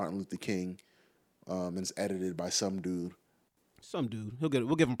by Martin Luther King. And it's edited by some dude. Some dude. We'll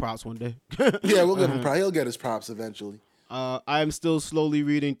give him props one day. Yeah, we'll give him props. He'll get his props eventually. I'm still slowly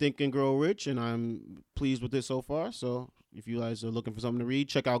reading Think and Grow Rich, and I'm pleased with it so far. So if you guys are looking for something to read,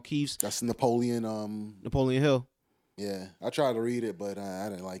 check out Keith's. That's Napoleon Hill. Yeah, I tried to read it, but I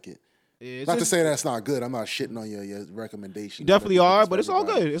didn't like it. Yeah, not to say that's not good. I'm not shitting on your recommendation. You definitely are, but it's all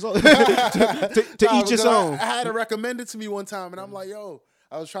good. It's all to each its own. I had it recommended to me one time, and I'm like, yo,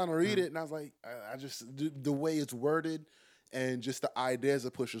 I was trying to read it, and I was like, I just the way it's worded and just the ideas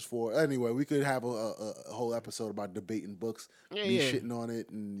it pushes for. Anyway, we could have a whole episode about debating books, shitting on it,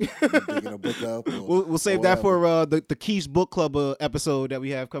 and digging a book up. We'll save that for the Keith's Book Club episode that we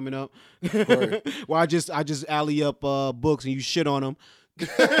have coming up. Right. Where I just alley up books and you shit on them.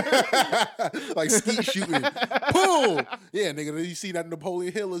 Like skeet shooting. Boom! Yeah, nigga, you see that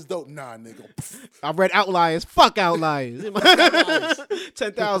Napoleon Hill is dope? Nah, nigga. I read Outliers. Fuck Outliers.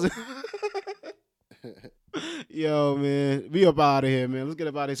 10,000. Yo, man. We up out of here, man. Let's get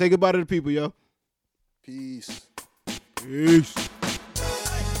up out of here. Say goodbye to the people, yo. Peace. Peace.